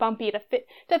 it's like bumpy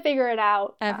to figure it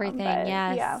out. Everything.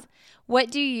 Yes. Yeah. What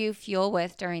do you fuel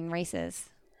with during races?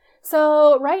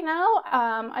 So right now,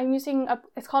 I'm using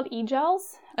it's called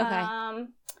e-gels. Okay.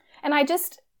 And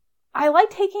I like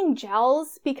taking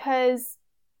gels because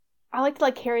I like to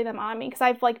like carry them on me because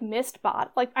I've like missed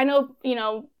like I know,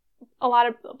 a lot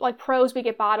of like pros, we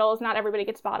get bottles. Not everybody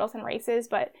gets bottles in races,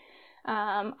 but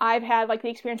I've had like the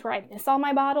experience where I miss all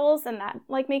my bottles, and that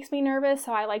like makes me nervous.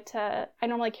 So I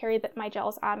normally carry my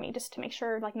gels on me just to make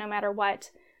sure like no matter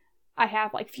what, I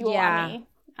have like fuel on me.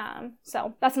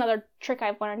 So that's another trick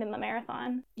I've learned in the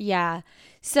marathon. Yeah.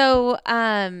 So,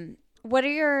 what are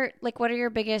your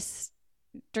biggest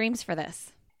dreams for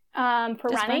this? For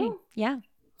running? Yeah.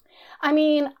 I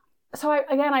mean, so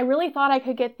I really thought I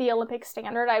could get the Olympic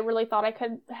standard. I really thought I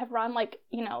could have run like,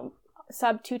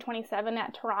 sub 2:27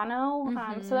 at Toronto.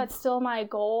 Mm-hmm. So that's still my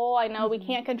goal. I know we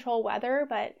can't control weather,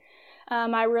 but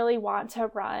I really want to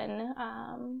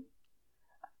run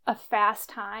a fast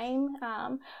time.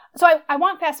 So I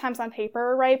want fast times on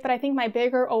paper, right? But I think my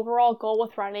bigger overall goal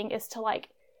with running is to like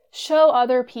show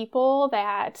other people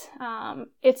that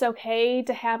it's okay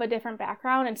to have a different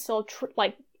background and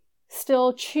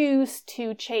still choose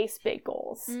to chase big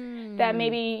goals that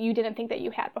maybe you didn't think that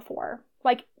you had before.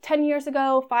 Like 10 years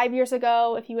ago, 5 years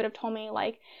ago, if you would have told me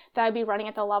like that I'd be running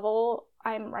at the level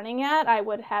I'm running at, I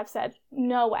would have said,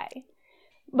 no way.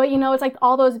 But, it's like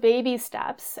all those baby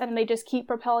steps, and they just keep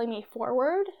propelling me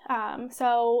forward.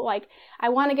 So, like, I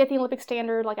want to get the Olympic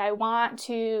standard. Like, I want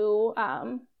to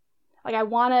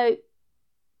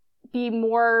be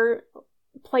more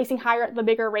placing higher at the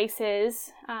bigger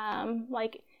races,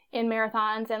 like in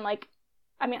marathons. And, like,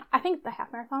 I mean, I think the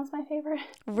half marathon is my favorite.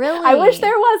 Really? I wish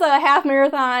there was a half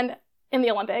marathon in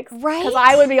the Olympics. Right. Because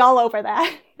I would be all over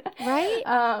that. Right.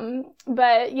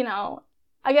 But,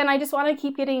 again, I just want to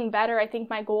keep getting better. I think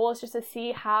my goal is just to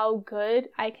see how good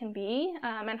I can be,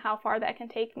 and how far that can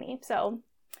take me. So,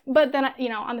 but then,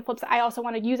 on the flip side, I also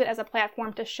want to use it as a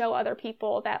platform to show other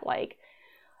people that, like,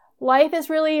 life is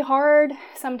really hard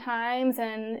sometimes,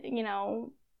 and,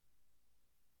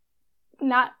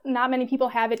 not many people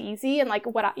have it easy. And, like,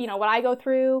 what I go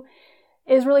through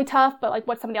is really tough, but, like,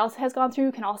 what somebody else has gone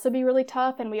through can also be really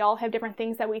tough. And we all have different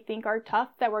things that we think are tough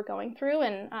that we're going through,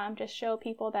 and just show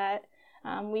people that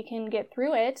we can get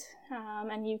through it,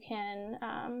 and you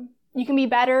can be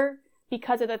better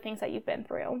because of the things that you've been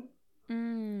through.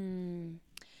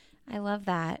 I love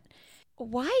that.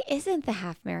 Why isn't the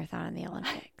half marathon in the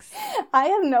Olympics? I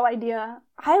have no idea.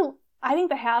 I think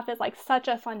the half is like such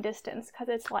a fun distance because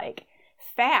it's like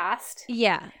fast.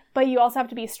 Yeah. But you also have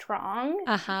to be strong.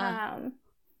 Uh-huh.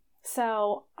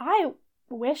 So I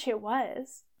wish it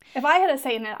was. If I had a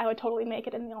say in it, I would totally make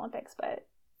it in the Olympics, but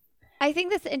I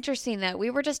think that's interesting, though. We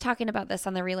were just talking about this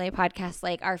on the Relay podcast,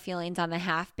 like our feelings on the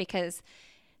half, because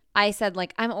I said,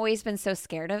 like, I've always been so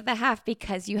scared of the half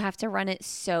because you have to run it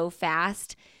so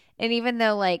fast. And even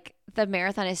though, like, the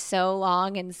marathon is so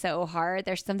long and so hard,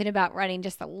 there's something about running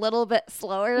just a little bit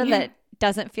slower that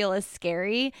doesn't feel as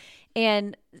scary.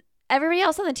 And everybody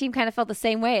else on the team kind of felt the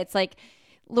same way. It's like,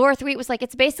 Laura Thweet was like,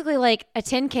 it's basically like a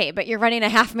 10K, but you're running a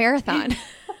half marathon.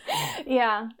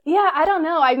 Yeah, I don't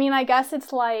know. I mean, I guess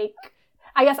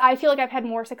I feel like I've had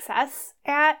more success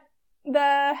at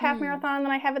the half marathon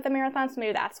than I have at the marathon, so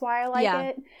maybe that's why I like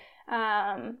it.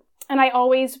 And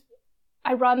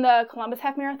I run the Columbus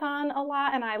half marathon a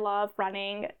lot, and I love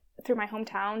running through my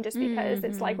hometown just because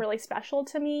it's like really special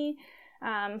to me.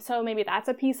 So maybe that's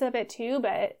a piece of it too,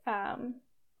 but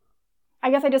I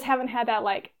guess I just haven't had that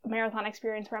like marathon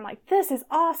experience where I'm like, this is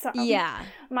awesome. Yeah.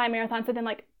 My marathons have been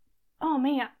like, oh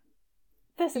man,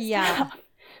 this is tough.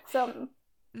 So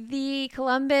the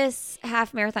Columbus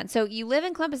half marathon. So you live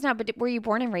in Columbus now, but were you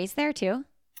born and raised there too?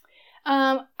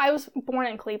 I was born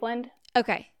in Cleveland.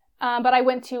 Okay. But I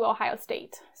went to Ohio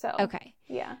State. So okay.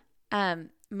 Yeah.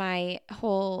 My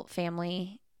whole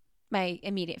family, my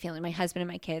immediate family, my husband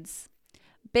and my kids,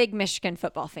 big Michigan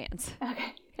football fans.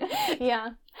 Okay. Yeah.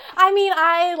 I mean,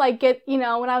 I like get, when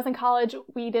I was in college,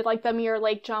 we did like the Mirror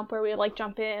Lake jump where we would like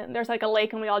jump in. There's like a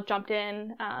lake and we all jumped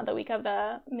in the week of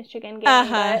the Michigan game.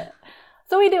 Uh-huh.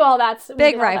 So we do all that.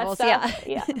 Big rivals, yeah.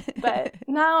 Yeah. But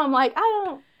now I'm like,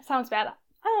 sounds bad.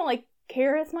 I don't like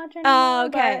care as much anymore. Oh,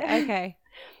 okay.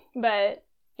 But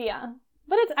yeah.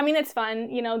 But it's fun.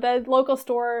 The local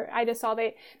store, I just saw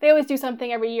they always do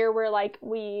something every year where like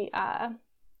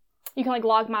you can like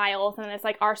log miles and it's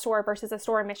like our store versus a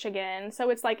store in Michigan. So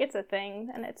it's like, it's a thing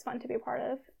and it's fun to be a part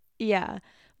of. Yeah.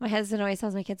 My husband always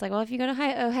tells my kids like, well, if you go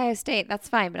to Ohio State, that's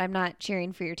fine, but I'm not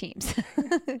cheering for your teams.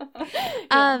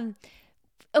 Yeah.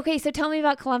 Okay. So tell me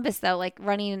about Columbus though, like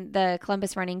running the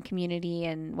Columbus running community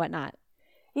and whatnot.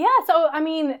 Yeah. So,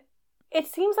 it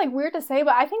seems like weird to say,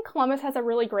 but I think Columbus has a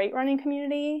really great running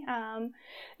community.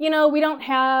 We don't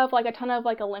have like a ton of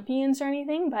like Olympians or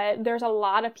anything, but there's a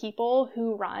lot of people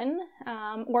who run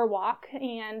or walk,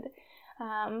 and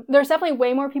there's definitely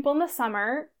way more people in the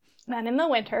summer than in the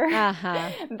winter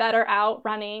that are out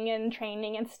running and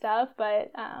training and stuff.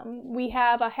 But we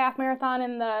have a half marathon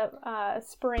in the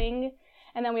spring,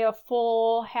 and then we have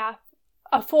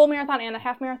a full marathon and a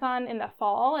half marathon in the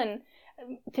fall, and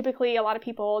typically a lot of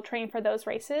people train for those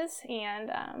races.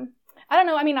 And I don't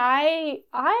know,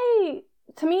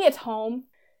 to me it's home.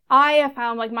 I have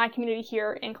found like my community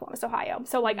here in Columbus, Ohio.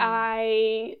 So like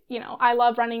I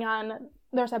love running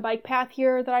there's a bike path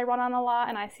here that I run on a lot,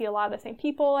 and I see a lot of the same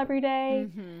people every day.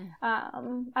 I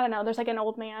don't know, there's like an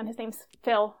old man, his name's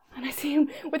Phil, and I see him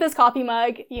with his coffee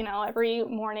mug every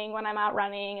morning when I'm out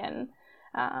running. And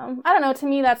I don't know, to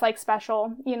me that's like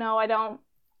special.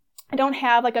 I don't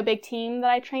have like a big team that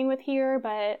I train with here,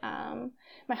 but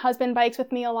my husband bikes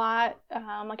with me a lot,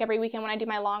 like every weekend when I do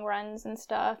my long runs and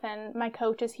stuff. And my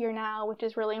coach is here now, which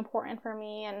is really important for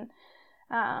me. And,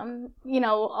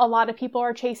 a lot of people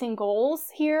are chasing goals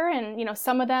here. And,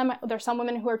 there's some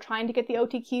women who are trying to get the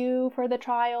OTQ for the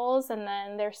trials. And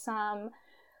then there's some,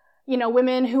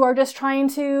 women who are just trying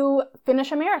to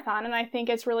finish a marathon. And I think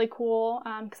it's really cool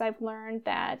because I've learned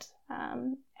that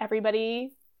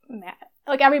everybody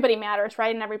matters,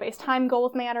 right? And everybody's time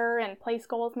goals matter and place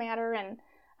goals matter. And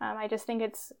I just think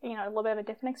it's, a little bit of a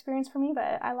different experience for me,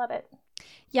 but I love it.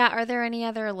 Yeah. Are there any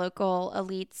other local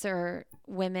elites or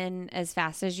women as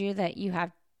fast as you that you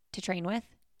have to train with?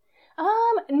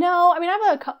 No.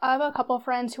 I have a couple of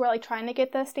friends who are like trying to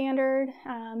get the standard.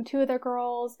 Two of their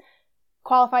girls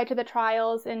qualified to the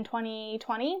trials in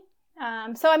 2020.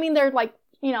 They're like,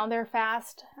 they're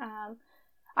fast.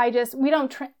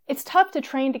 It's tough to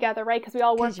train together, right? Because we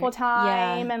all work full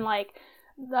time. Yeah. And like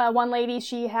the one lady,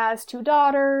 she has 2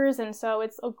 daughters. And so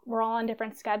we're all on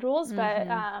different schedules, but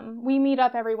we meet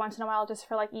up every once in a while just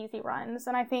for like easy runs.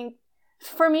 And I think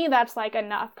for me, that's like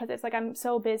enough because it's like, I'm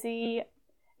so busy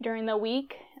during the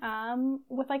week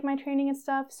with like my training and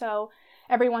stuff. So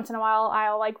every once in a while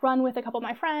I'll like run with a couple of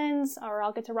my friends, or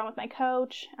I'll get to run with my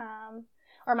coach,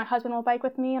 or my husband will bike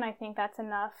with me. And I think that's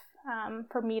enough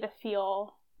for me to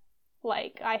feel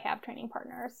like I have training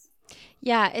partners.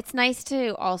 Yeah, it's nice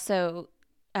to also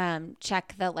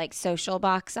check the like social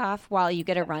box off while you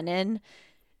get a run in.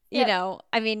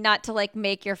 Not to like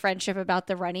make your friendship about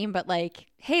the running, but like,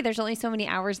 hey, there's only so many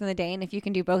hours in the day, and if you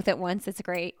can do both at once, it's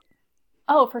great.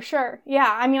 Oh, for sure. Yeah,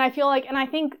 I feel like, and I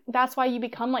think that's why you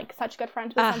become like such good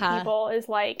friends with some people, is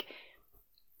like,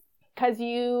 because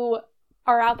you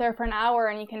are out there for an hour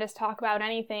and you can just talk about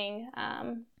anything.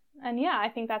 And yeah, I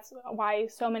think that's why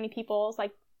so many people's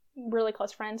like really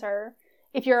close friends are,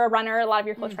 if you're a runner, a lot of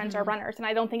your close friends are runners. And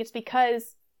I don't think it's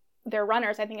because they're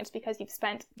runners. I think it's because you've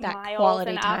spent that miles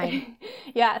quality and time.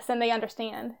 Yes, and they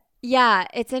understand. Yeah,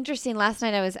 it's interesting. Last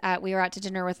night we were out to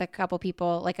dinner with a couple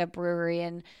people, like a brewery,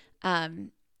 and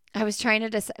I was trying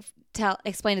to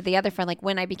explain to the other friend, like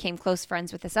when I became close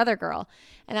friends with this other girl.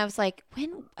 And I was like,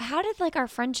 how did like our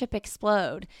friendship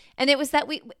explode? And it was that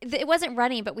it wasn't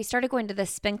running, but we started going to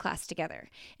this spin class together.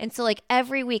 And so like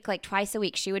every week, like twice a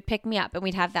week, she would pick me up and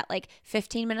we'd have that like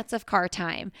 15 minutes of car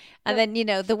time. And then,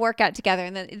 the workout together.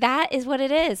 And then that is what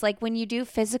it is. Like when you do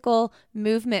physical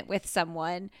movement with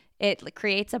someone, it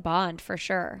creates a bond for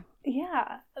sure.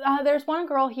 Yeah. There's one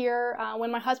girl here,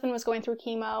 when my husband was going through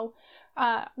chemo,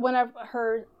 one of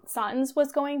her sons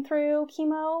was going through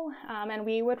chemo, and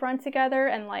we would run together,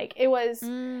 and like it was I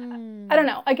don't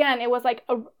know, again, it was like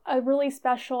a really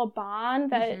special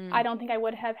bond that I don't think I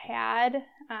would have had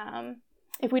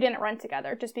if we didn't run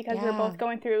together, just because we were both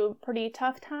going through pretty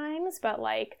tough times. But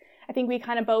like I think we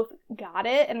kind of both got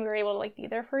it, and we were able to like be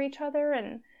there for each other.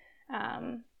 And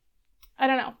I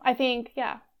don't know, I think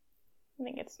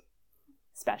it's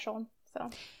special. So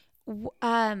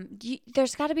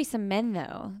There's got to be some men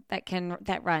though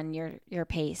that run your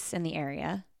pace in the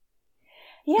area.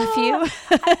 Yeah, a few.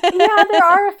 Yeah, there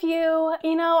are a few.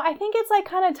 I think it's like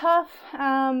kind of tough.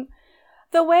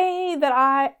 The way that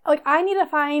I need to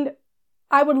find.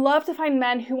 I would love to find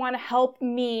men who want to help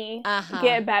me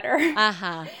get better.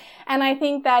 And I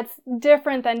think that's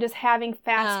different than just having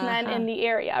fast men in the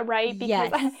area, right? Because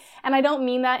and I don't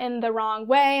mean that in the wrong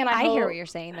way. And I hear what you're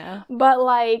saying though. But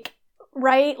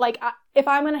right? If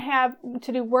I'm going to have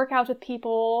to do workouts with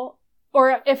people,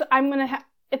 or if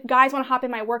guys want to hop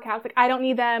in my workouts, I don't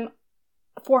need them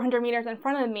 400 meters in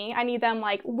front of me. I need them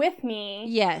with me.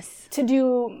 Yes. To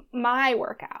do my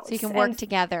workouts. So you can work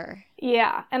together.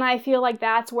 Yeah. And I feel like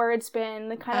that's where it's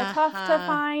been kind of tough to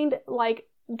find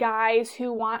guys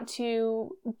who want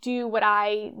to do what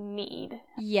I need.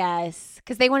 Yes.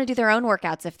 Because they want to do their own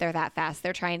workouts if they're that fast.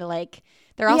 They're trying to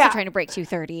they're also trying to break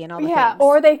 2:30 and all the things. Yeah.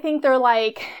 Or they think they're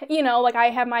I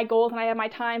have my goals and I have my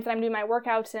times and I'm doing my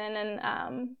workouts in,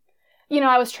 and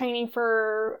I was training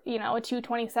for, a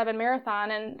 2:27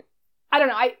 marathon, and I don't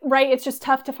know, it's just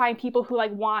tough to find people who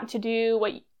want to do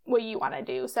what you want to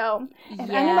do. So if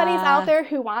anybody's out there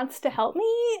who wants to help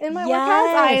me in my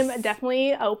workouts, I am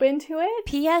definitely open to it.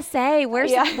 PSA,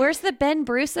 where's the Ben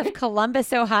Bruce of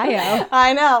Columbus, Ohio?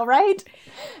 I know, right?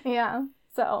 Yeah.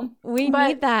 So we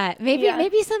need that.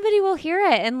 Maybe somebody will hear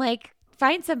it and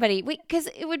find somebody. Because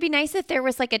it would be nice if there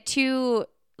was a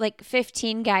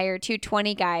 2:15 guy or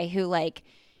 2:20 guy who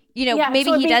maybe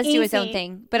so he does easy. Do his own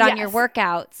thing, but on your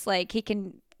workouts he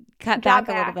can cut back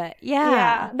a little bit.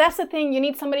 Yeah, that's the thing. You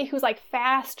need somebody who's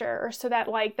faster, so that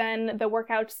then the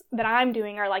workouts that I'm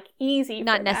doing are easy.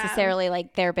 Not for necessarily them.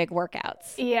 Their big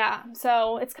workouts. Yeah,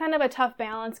 so it's kind of a tough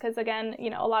balance because again,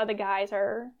 a lot of the guys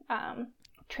are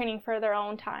training for their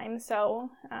own time. So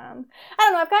I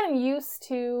don't know. I've gotten used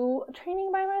to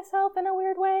training by myself in a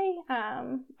weird way.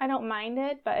 I don't mind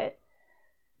it,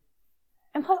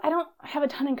 and plus I don't have a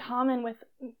ton in common with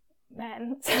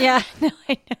men. Yeah, no,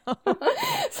 I know.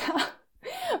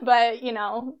 But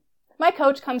my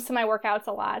coach comes to my workouts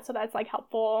a lot, so that's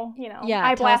helpful.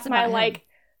 I blast my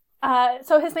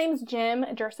so his name's Jim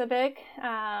Jurcevic.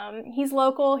 He's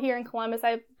local here in Columbus.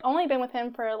 I've only been with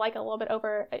him for a little bit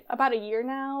over about a year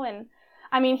now, and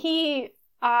I mean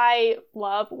I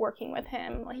love working with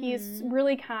him. He's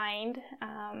really kind.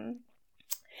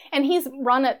 And he's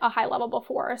run at a high level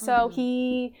before. So I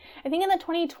think in the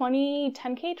 2020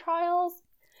 10K trials,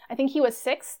 I think he was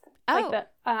 6th. Oh.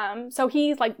 So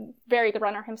he's very good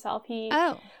runner himself. He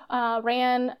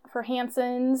ran for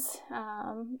Hanson's,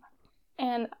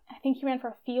 and I think he ran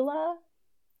for Fila.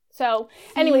 So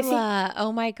anyways.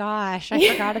 Oh my gosh. I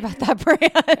forgot about that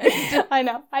brand. I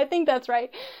know. I think that's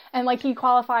right. And he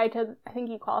qualified to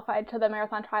the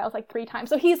marathon trials 3 times.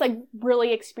 So he's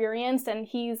really experienced and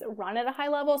he's run at a high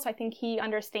level. So I think he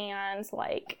understands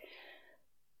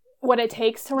what it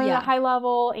takes to run at a high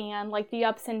level and the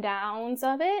ups and downs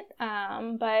of it.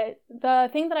 But the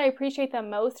thing that I appreciate the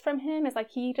most from him is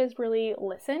he just really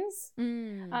listens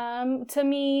to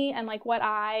me and what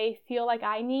I feel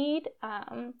I need.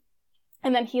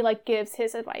 And then he gives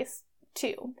his advice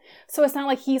too. So it's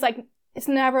not it's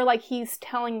never he's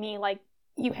telling me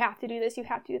you have to do this, you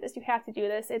have to do this, you have to do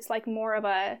this. It's more of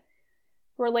a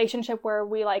relationship where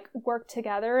we work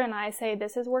together and I say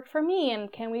this has worked for me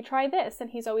and can we try this,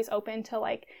 and he's always open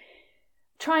to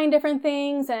trying different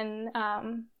things and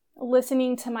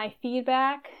listening to my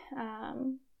feedback,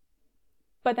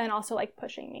 but then also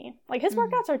pushing me. His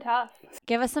workouts are tough.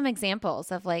 Give us some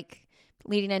examples of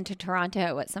leading into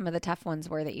Toronto, what some of the tough ones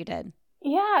were that you did.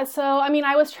 Yeah, so I mean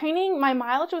I was training, my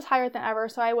mileage was higher than ever,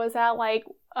 so I was at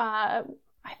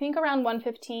I think around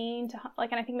 115 to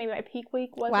and I think maybe my peak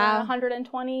week was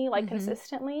 120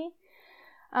 consistently.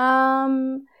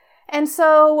 And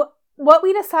so what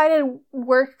we decided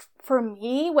worked for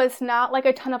me was not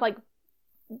a ton of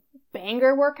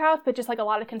banger workouts, but just a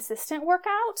lot of consistent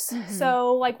workouts.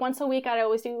 So once a week I'd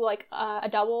always do a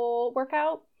double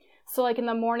workout. So in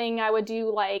the morning I would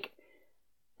do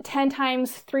 10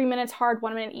 times 3 minutes hard,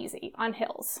 1 minute easy on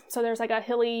hills. So there's a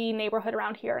hilly neighborhood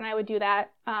around here and I would do that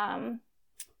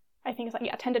I think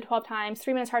it's 10 to 12 times,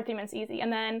 3 minutes hard, 3 minutes easy.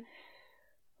 And then,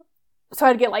 so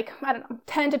I'd get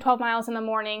 10 to 12 miles in the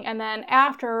morning. And then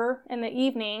after, in the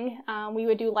evening, we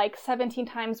would do 17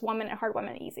 times 1 minute hard, 1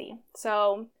 minute easy.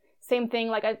 So same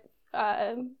thing, a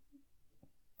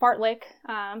fartlek.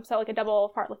 So a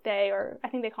double fartlek day, or I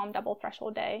think they call them double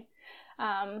threshold day.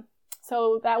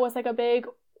 So that was a big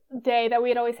day that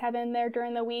we'd always have in there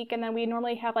during the week. And then we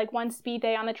normally have one speed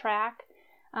day on the track.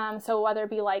 So whether it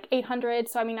be 800,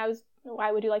 so I mean I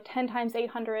would do 10 times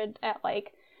 800 at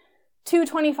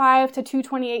 225 to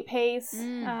 228 pace.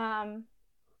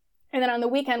 And then on the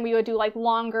weekend, we would do like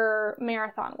longer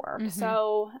marathon work.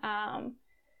 So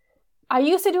I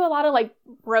used to do a lot of like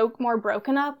more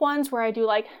broken up ones where I do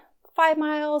like 5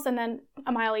 miles and then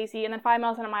a mile easy and then 5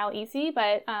 miles and a mile easy.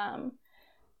 But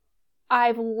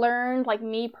I've learned, like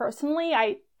me personally,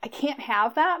 I can't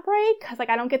have that break because like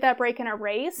I don't get that break in a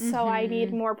race. So I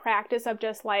need more practice of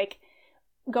just like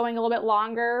going a little bit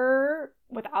longer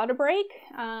without a break.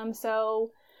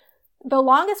 So the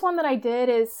longest one that I did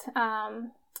is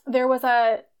there was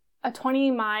a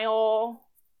 20-mile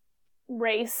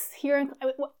race here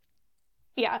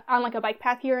on like a bike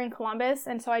path here in Columbus.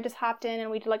 And so I just hopped in and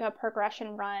we did like a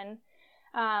progression run,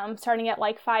 starting at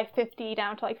like 5:50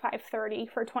 down to like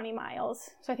 5:30 for 20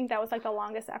 miles. So I think that was like the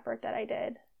longest effort that I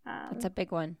did. That's a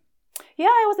big one. Yeah,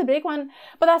 it was a big one.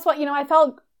 But that's what,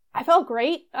 I felt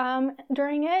great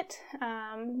during it,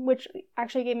 which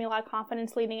actually gave me a lot of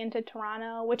confidence leading into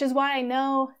Toronto, which is why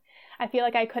I feel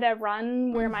like I could have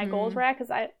run where my goals were at,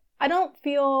 because I don't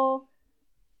feel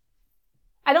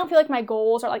like my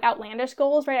goals are like outlandish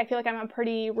goals, right? I feel like I'm a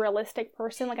pretty realistic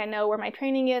person. Like I know where my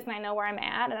training is and I know where I'm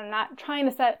at, and I'm not trying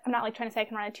to say I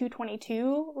can run a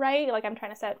 2:22, right? Like I'm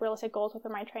trying to set realistic goals with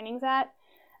where my training's at.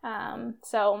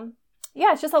 So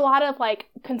yeah, it's just a lot of like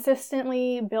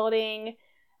consistently building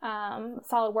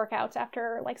solid workouts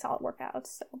after like solid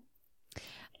workouts.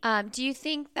 So. Do you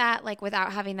think that like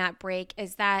without having that break,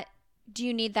 do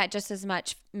you need that just as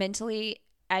much mentally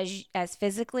as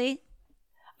physically?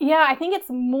 Yeah, I think it's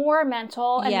more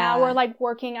mental. And now we're like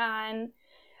working on,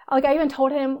 like I even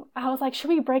told him, I was like, should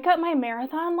we break up my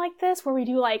marathon like this where we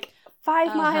do like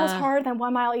 5 miles hard, then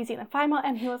 1 mile easy, then 5 miles?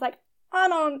 And he was like, I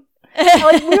don't.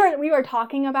 Like we were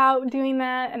talking about doing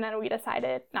that, and then we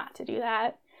decided not to do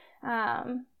that.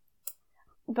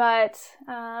 But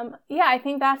I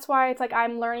think that's why it's like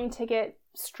I'm learning to get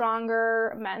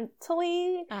stronger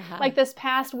mentally. Like this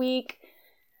past week,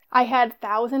 I had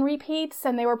 1,000 repeats,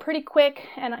 and they were pretty quick,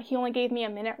 and he only gave me a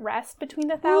minute rest between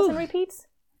the 1,000 repeats.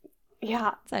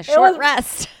 Yeah. It's a short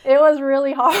rest. It was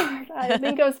really hard. I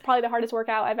think it was probably the hardest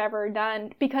workout I've ever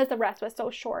done because the rest was so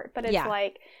short. But it's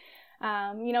like,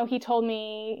 he told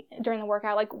me during the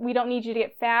workout, like, we don't need you to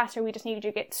get faster, we just need you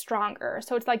to get stronger.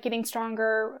 So it's like getting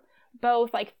stronger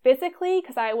both like physically,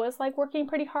 because I was like working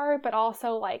pretty hard, but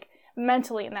also like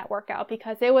mentally in that workout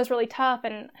because it was really tough,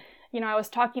 and I was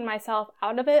talking myself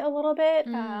out of it a little bit,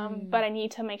 but I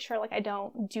need to make sure like I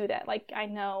don't do that. Like I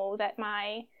know that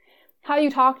how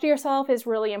you talk to yourself is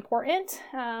really important,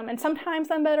 and sometimes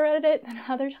I'm better at it than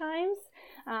other times,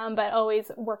 but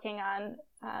always working on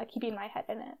keeping my head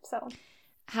in it. So,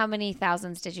 how many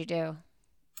thousands did you do?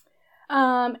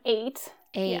 8. 8.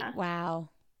 Yeah. Wow.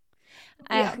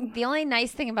 Yeah. The only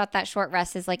nice thing about that short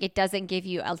rest is like it doesn't give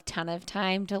you a ton of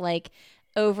time to like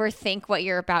overthink what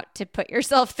you're about to put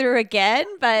yourself through again,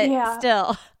 but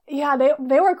still. Yeah,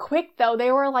 they were quick though.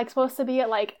 They were like supposed to be at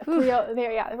like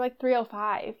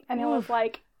 3:05, and it was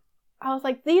like I was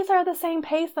like, these are the same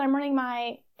pace that I'm running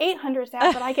my 800s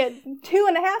at, but I get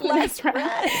 2.5 less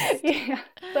rest. Yeah,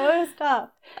 so it was tough.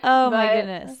 Oh my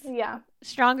goodness. Yeah,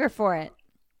 stronger for it.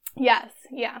 Yes,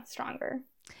 yeah, stronger.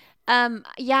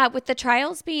 With the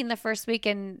trials being the first week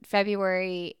in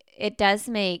February, it does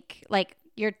make like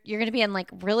you're going to be in like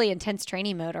really intense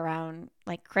training mode around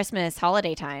like Christmas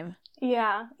holiday time.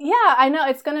 Yeah, I know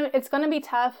it's gonna be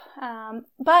tough,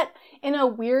 but in a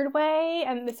weird way,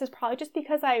 and this is probably just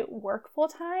because I work full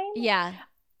time. Yeah,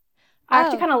 I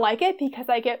actually kind of like it because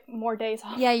I get more days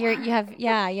off. Yeah, you have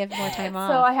more time off.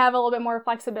 So I have a little bit more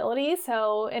flexibility.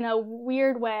 So in a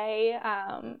weird way,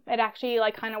 it actually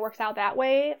like kind of works out that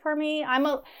way for me. I'm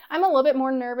a little bit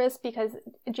more nervous because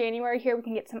January here we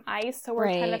can get some ice, so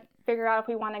we're trying to figure out if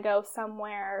we want to go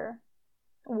somewhere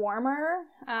warmer.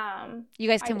 You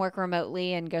guys can work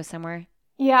remotely and go somewhere.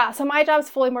 Yeah, so my job's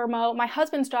fully remote. My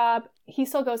husband's job, he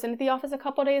still goes into the office a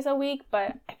couple days a week,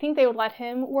 but I think they would let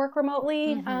him work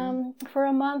remotely for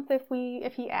a month if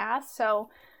he asked.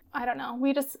 So I don't know.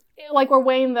 We just like we're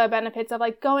weighing the benefits of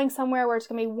like going somewhere where it's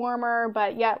gonna be warmer,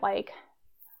 but yet like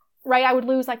I would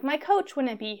lose like my coach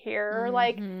wouldn't be here, or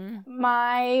like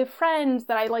my friends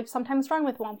that I like sometimes run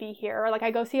with won't be here, or like I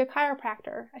go see a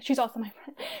chiropractor. She's also my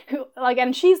friend who like,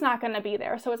 and she's not going to be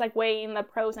there. So it's like weighing the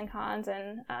pros and cons,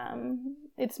 and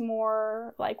it's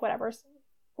more like whatever's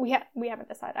we haven't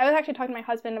decided. I was actually talking to my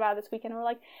husband about it this weekend. We're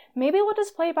like, maybe we'll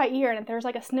just play it by ear, and if there's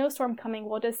like a snowstorm coming,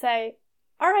 we'll just say,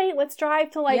 all right, let's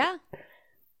drive to like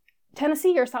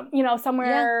Tennessee or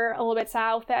somewhere a little bit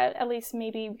south that at least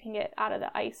maybe we can get out of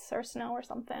the ice or snow or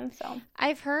something. So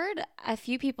I've heard a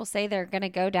few people say they're going to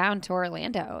go down to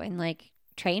Orlando and like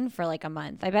train for like a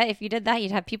month. I bet if you did that,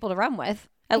 you'd have people to run with.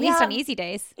 At least on easy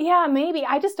days. Yeah, maybe.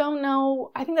 I just don't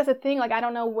know. I think that's the thing. Like, I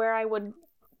don't know where I would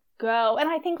go. And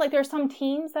I think, like, there's some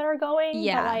teams that are going.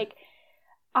 Yeah. But, like,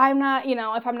 I'm not,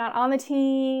 if I'm not on the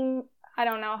team, I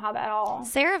don't know how that all.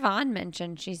 Sarah Vaughn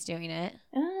mentioned she's doing it.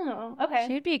 Oh, okay.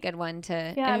 She would be a good one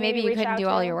to. Yeah, I mean, maybe you couldn't do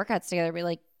all to. your workouts together, but,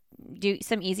 like, do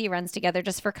some easy runs together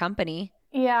just for company.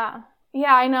 Yeah.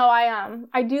 Yeah, I know.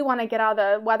 I do want to get out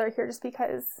of the weather here just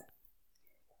because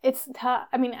it's tough.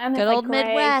 I mean, and good it's old like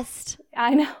Midwest.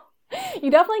 I know. You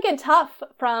definitely get tough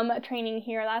from training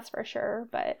here, that's for sure.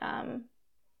 But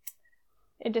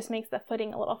it just makes the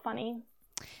footing a little funny.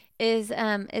 Is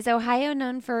Ohio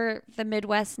known for the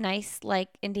Midwest nice like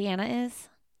Indiana is?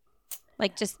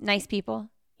 Like just nice people?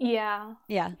 Yeah.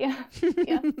 Yeah. Yeah.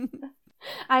 Yeah.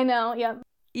 I know. Yeah.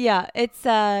 Yeah, it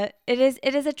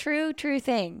is a true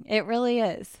thing. It really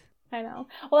is. I know.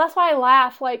 Well, that's why I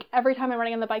laugh. Like every time I'm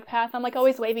running on the bike path, I'm like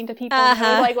always waving to people. And they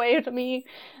always, like wave to me.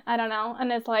 I don't know.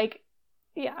 And it's like,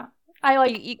 yeah, I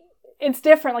like. It's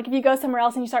different. Like if you go somewhere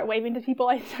else and you start waving to people,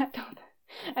 I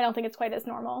don't think it's quite as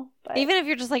normal. But even if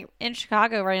you're just like in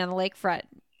Chicago running on the lakefront,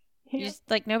 you just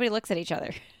like nobody looks at each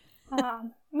other.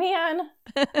 Man,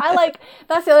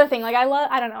 that's the other thing. Like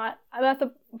I don't know. That's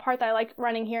the part that I like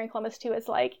running here in Columbus too. Is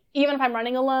like, even if I'm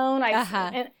running alone,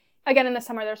 and again, in the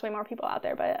summer, there's way more people out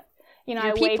there, but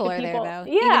I wave to people. There, though.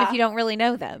 Yeah. Even if you don't really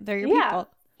know them, they're your people.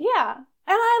 Yeah. And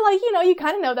I you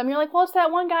kind of know them. You're like, well, it's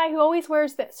that one guy who always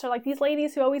wears this, or like these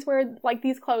ladies who always wear like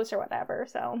these clothes or whatever.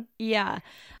 So yeah.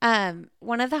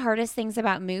 One of the hardest things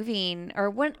about moving,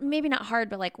 or maybe not hard,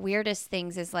 but like weirdest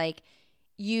things is like,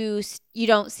 you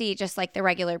don't see just like the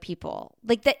regular people,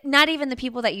 like that, not even the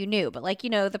people that you knew, but like,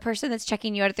 the person that's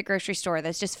checking you out at the grocery store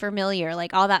that's just familiar,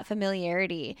 like all that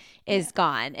familiarity is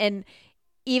gone. And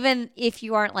even if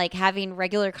you aren't like having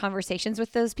regular conversations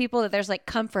with those people, that there's like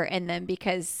comfort in them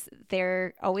because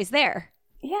they're always there.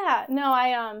 Yeah, no,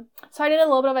 so I did a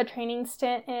little bit of a training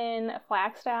stint in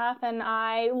Flagstaff, and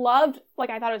I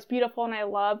thought it was beautiful, and I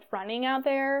loved running out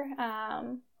there.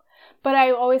 But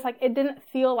I always it didn't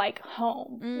feel like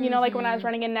home. Mm-hmm. Like when I was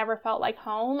running, it never felt like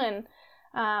home. And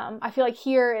I feel like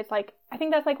here it's like, I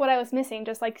think that's like what I was missing,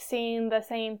 just like seeing the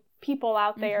same people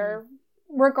out there,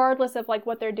 regardless of like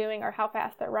what they're doing or how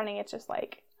fast they're running. It's just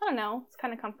like, I don't know, it's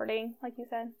kind of comforting, like you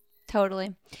said.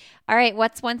 Totally. All right.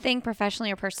 What's one thing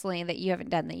professionally or personally that you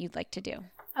haven't done that you'd like to do?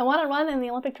 I want to run in the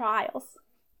Olympic trials.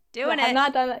 Doing it. I've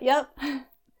not done it. Yep.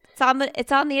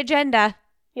 It's on the agenda.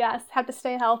 Yes. Have to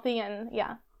stay healthy and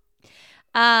yeah.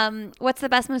 What's the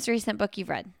best, most recent book you've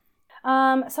read?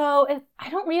 I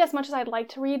don't read as much as I'd like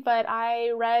to read, but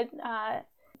I read,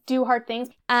 Do Hard Things.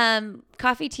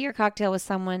 Coffee, tea, or cocktail with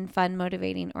someone fun,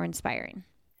 motivating, or inspiring?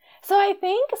 So I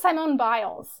think Simone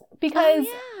Biles, because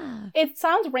it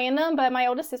sounds random, but my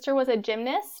oldest sister was a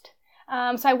gymnast.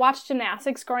 So I watched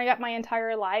gymnastics growing up my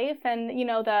entire life, and,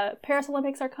 the Paris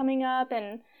Olympics are coming up,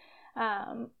 and,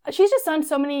 she's just done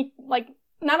so many, like,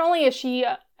 not only is she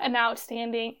an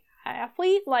outstanding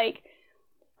athlete, right,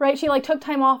 she took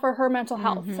time off for her mental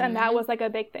health, and that was a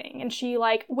big thing. And she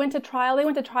went to trial. They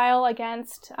went to trial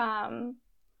against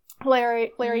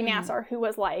Larry Nassar, who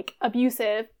was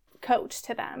abusive coach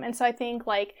to them. And so I think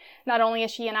not only is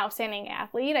she an outstanding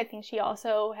athlete, I think she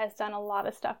also has done a lot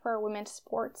of stuff for women's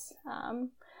sports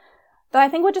that I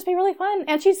think would just be really fun.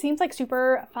 And she seems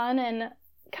super fun and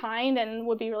kind and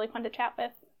would be really fun to chat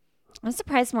with. I'm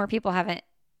surprised more people haven't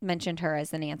mentioned her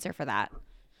as an answer for that.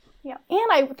 Yeah.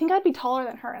 And I think I'd be taller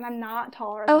than her, and I'm not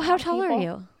taller than how tall people. are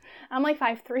you? I'm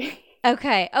 5'3".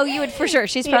 Okay. Oh, you would for sure.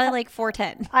 She's probably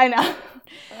 4'10". I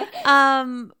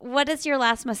know. What is your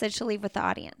last message to leave with the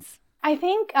audience? I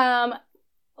think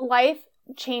life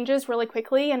changes really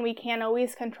quickly, and we can't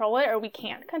always control it, or we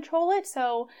can't control it.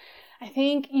 So I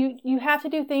think you have to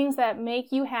do things that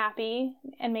make you happy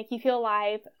and make you feel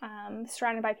alive,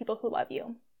 surrounded by people who love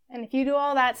you. And if you do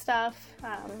all that stuff,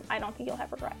 I don't think you'll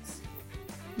have regrets.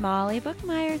 Molly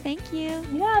Bookmyer, thank you.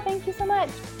 Yeah, thank you so much.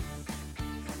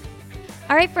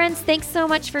 All right, friends, thanks so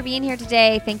much for being here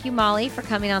today. Thank you, Molly, for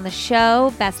coming on the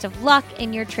show. Best of luck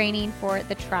in your training for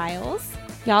the trials.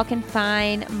 Y'all can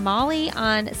find Molly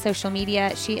on social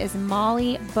media. She is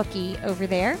Molly Bookie over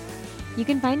there. You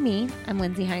can find me. I'm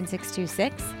Lindsay Hine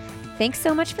 626. Thanks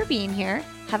so much for being here.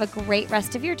 Have a great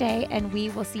rest of your day, and we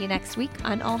will see you next week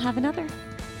on I'll Have Another.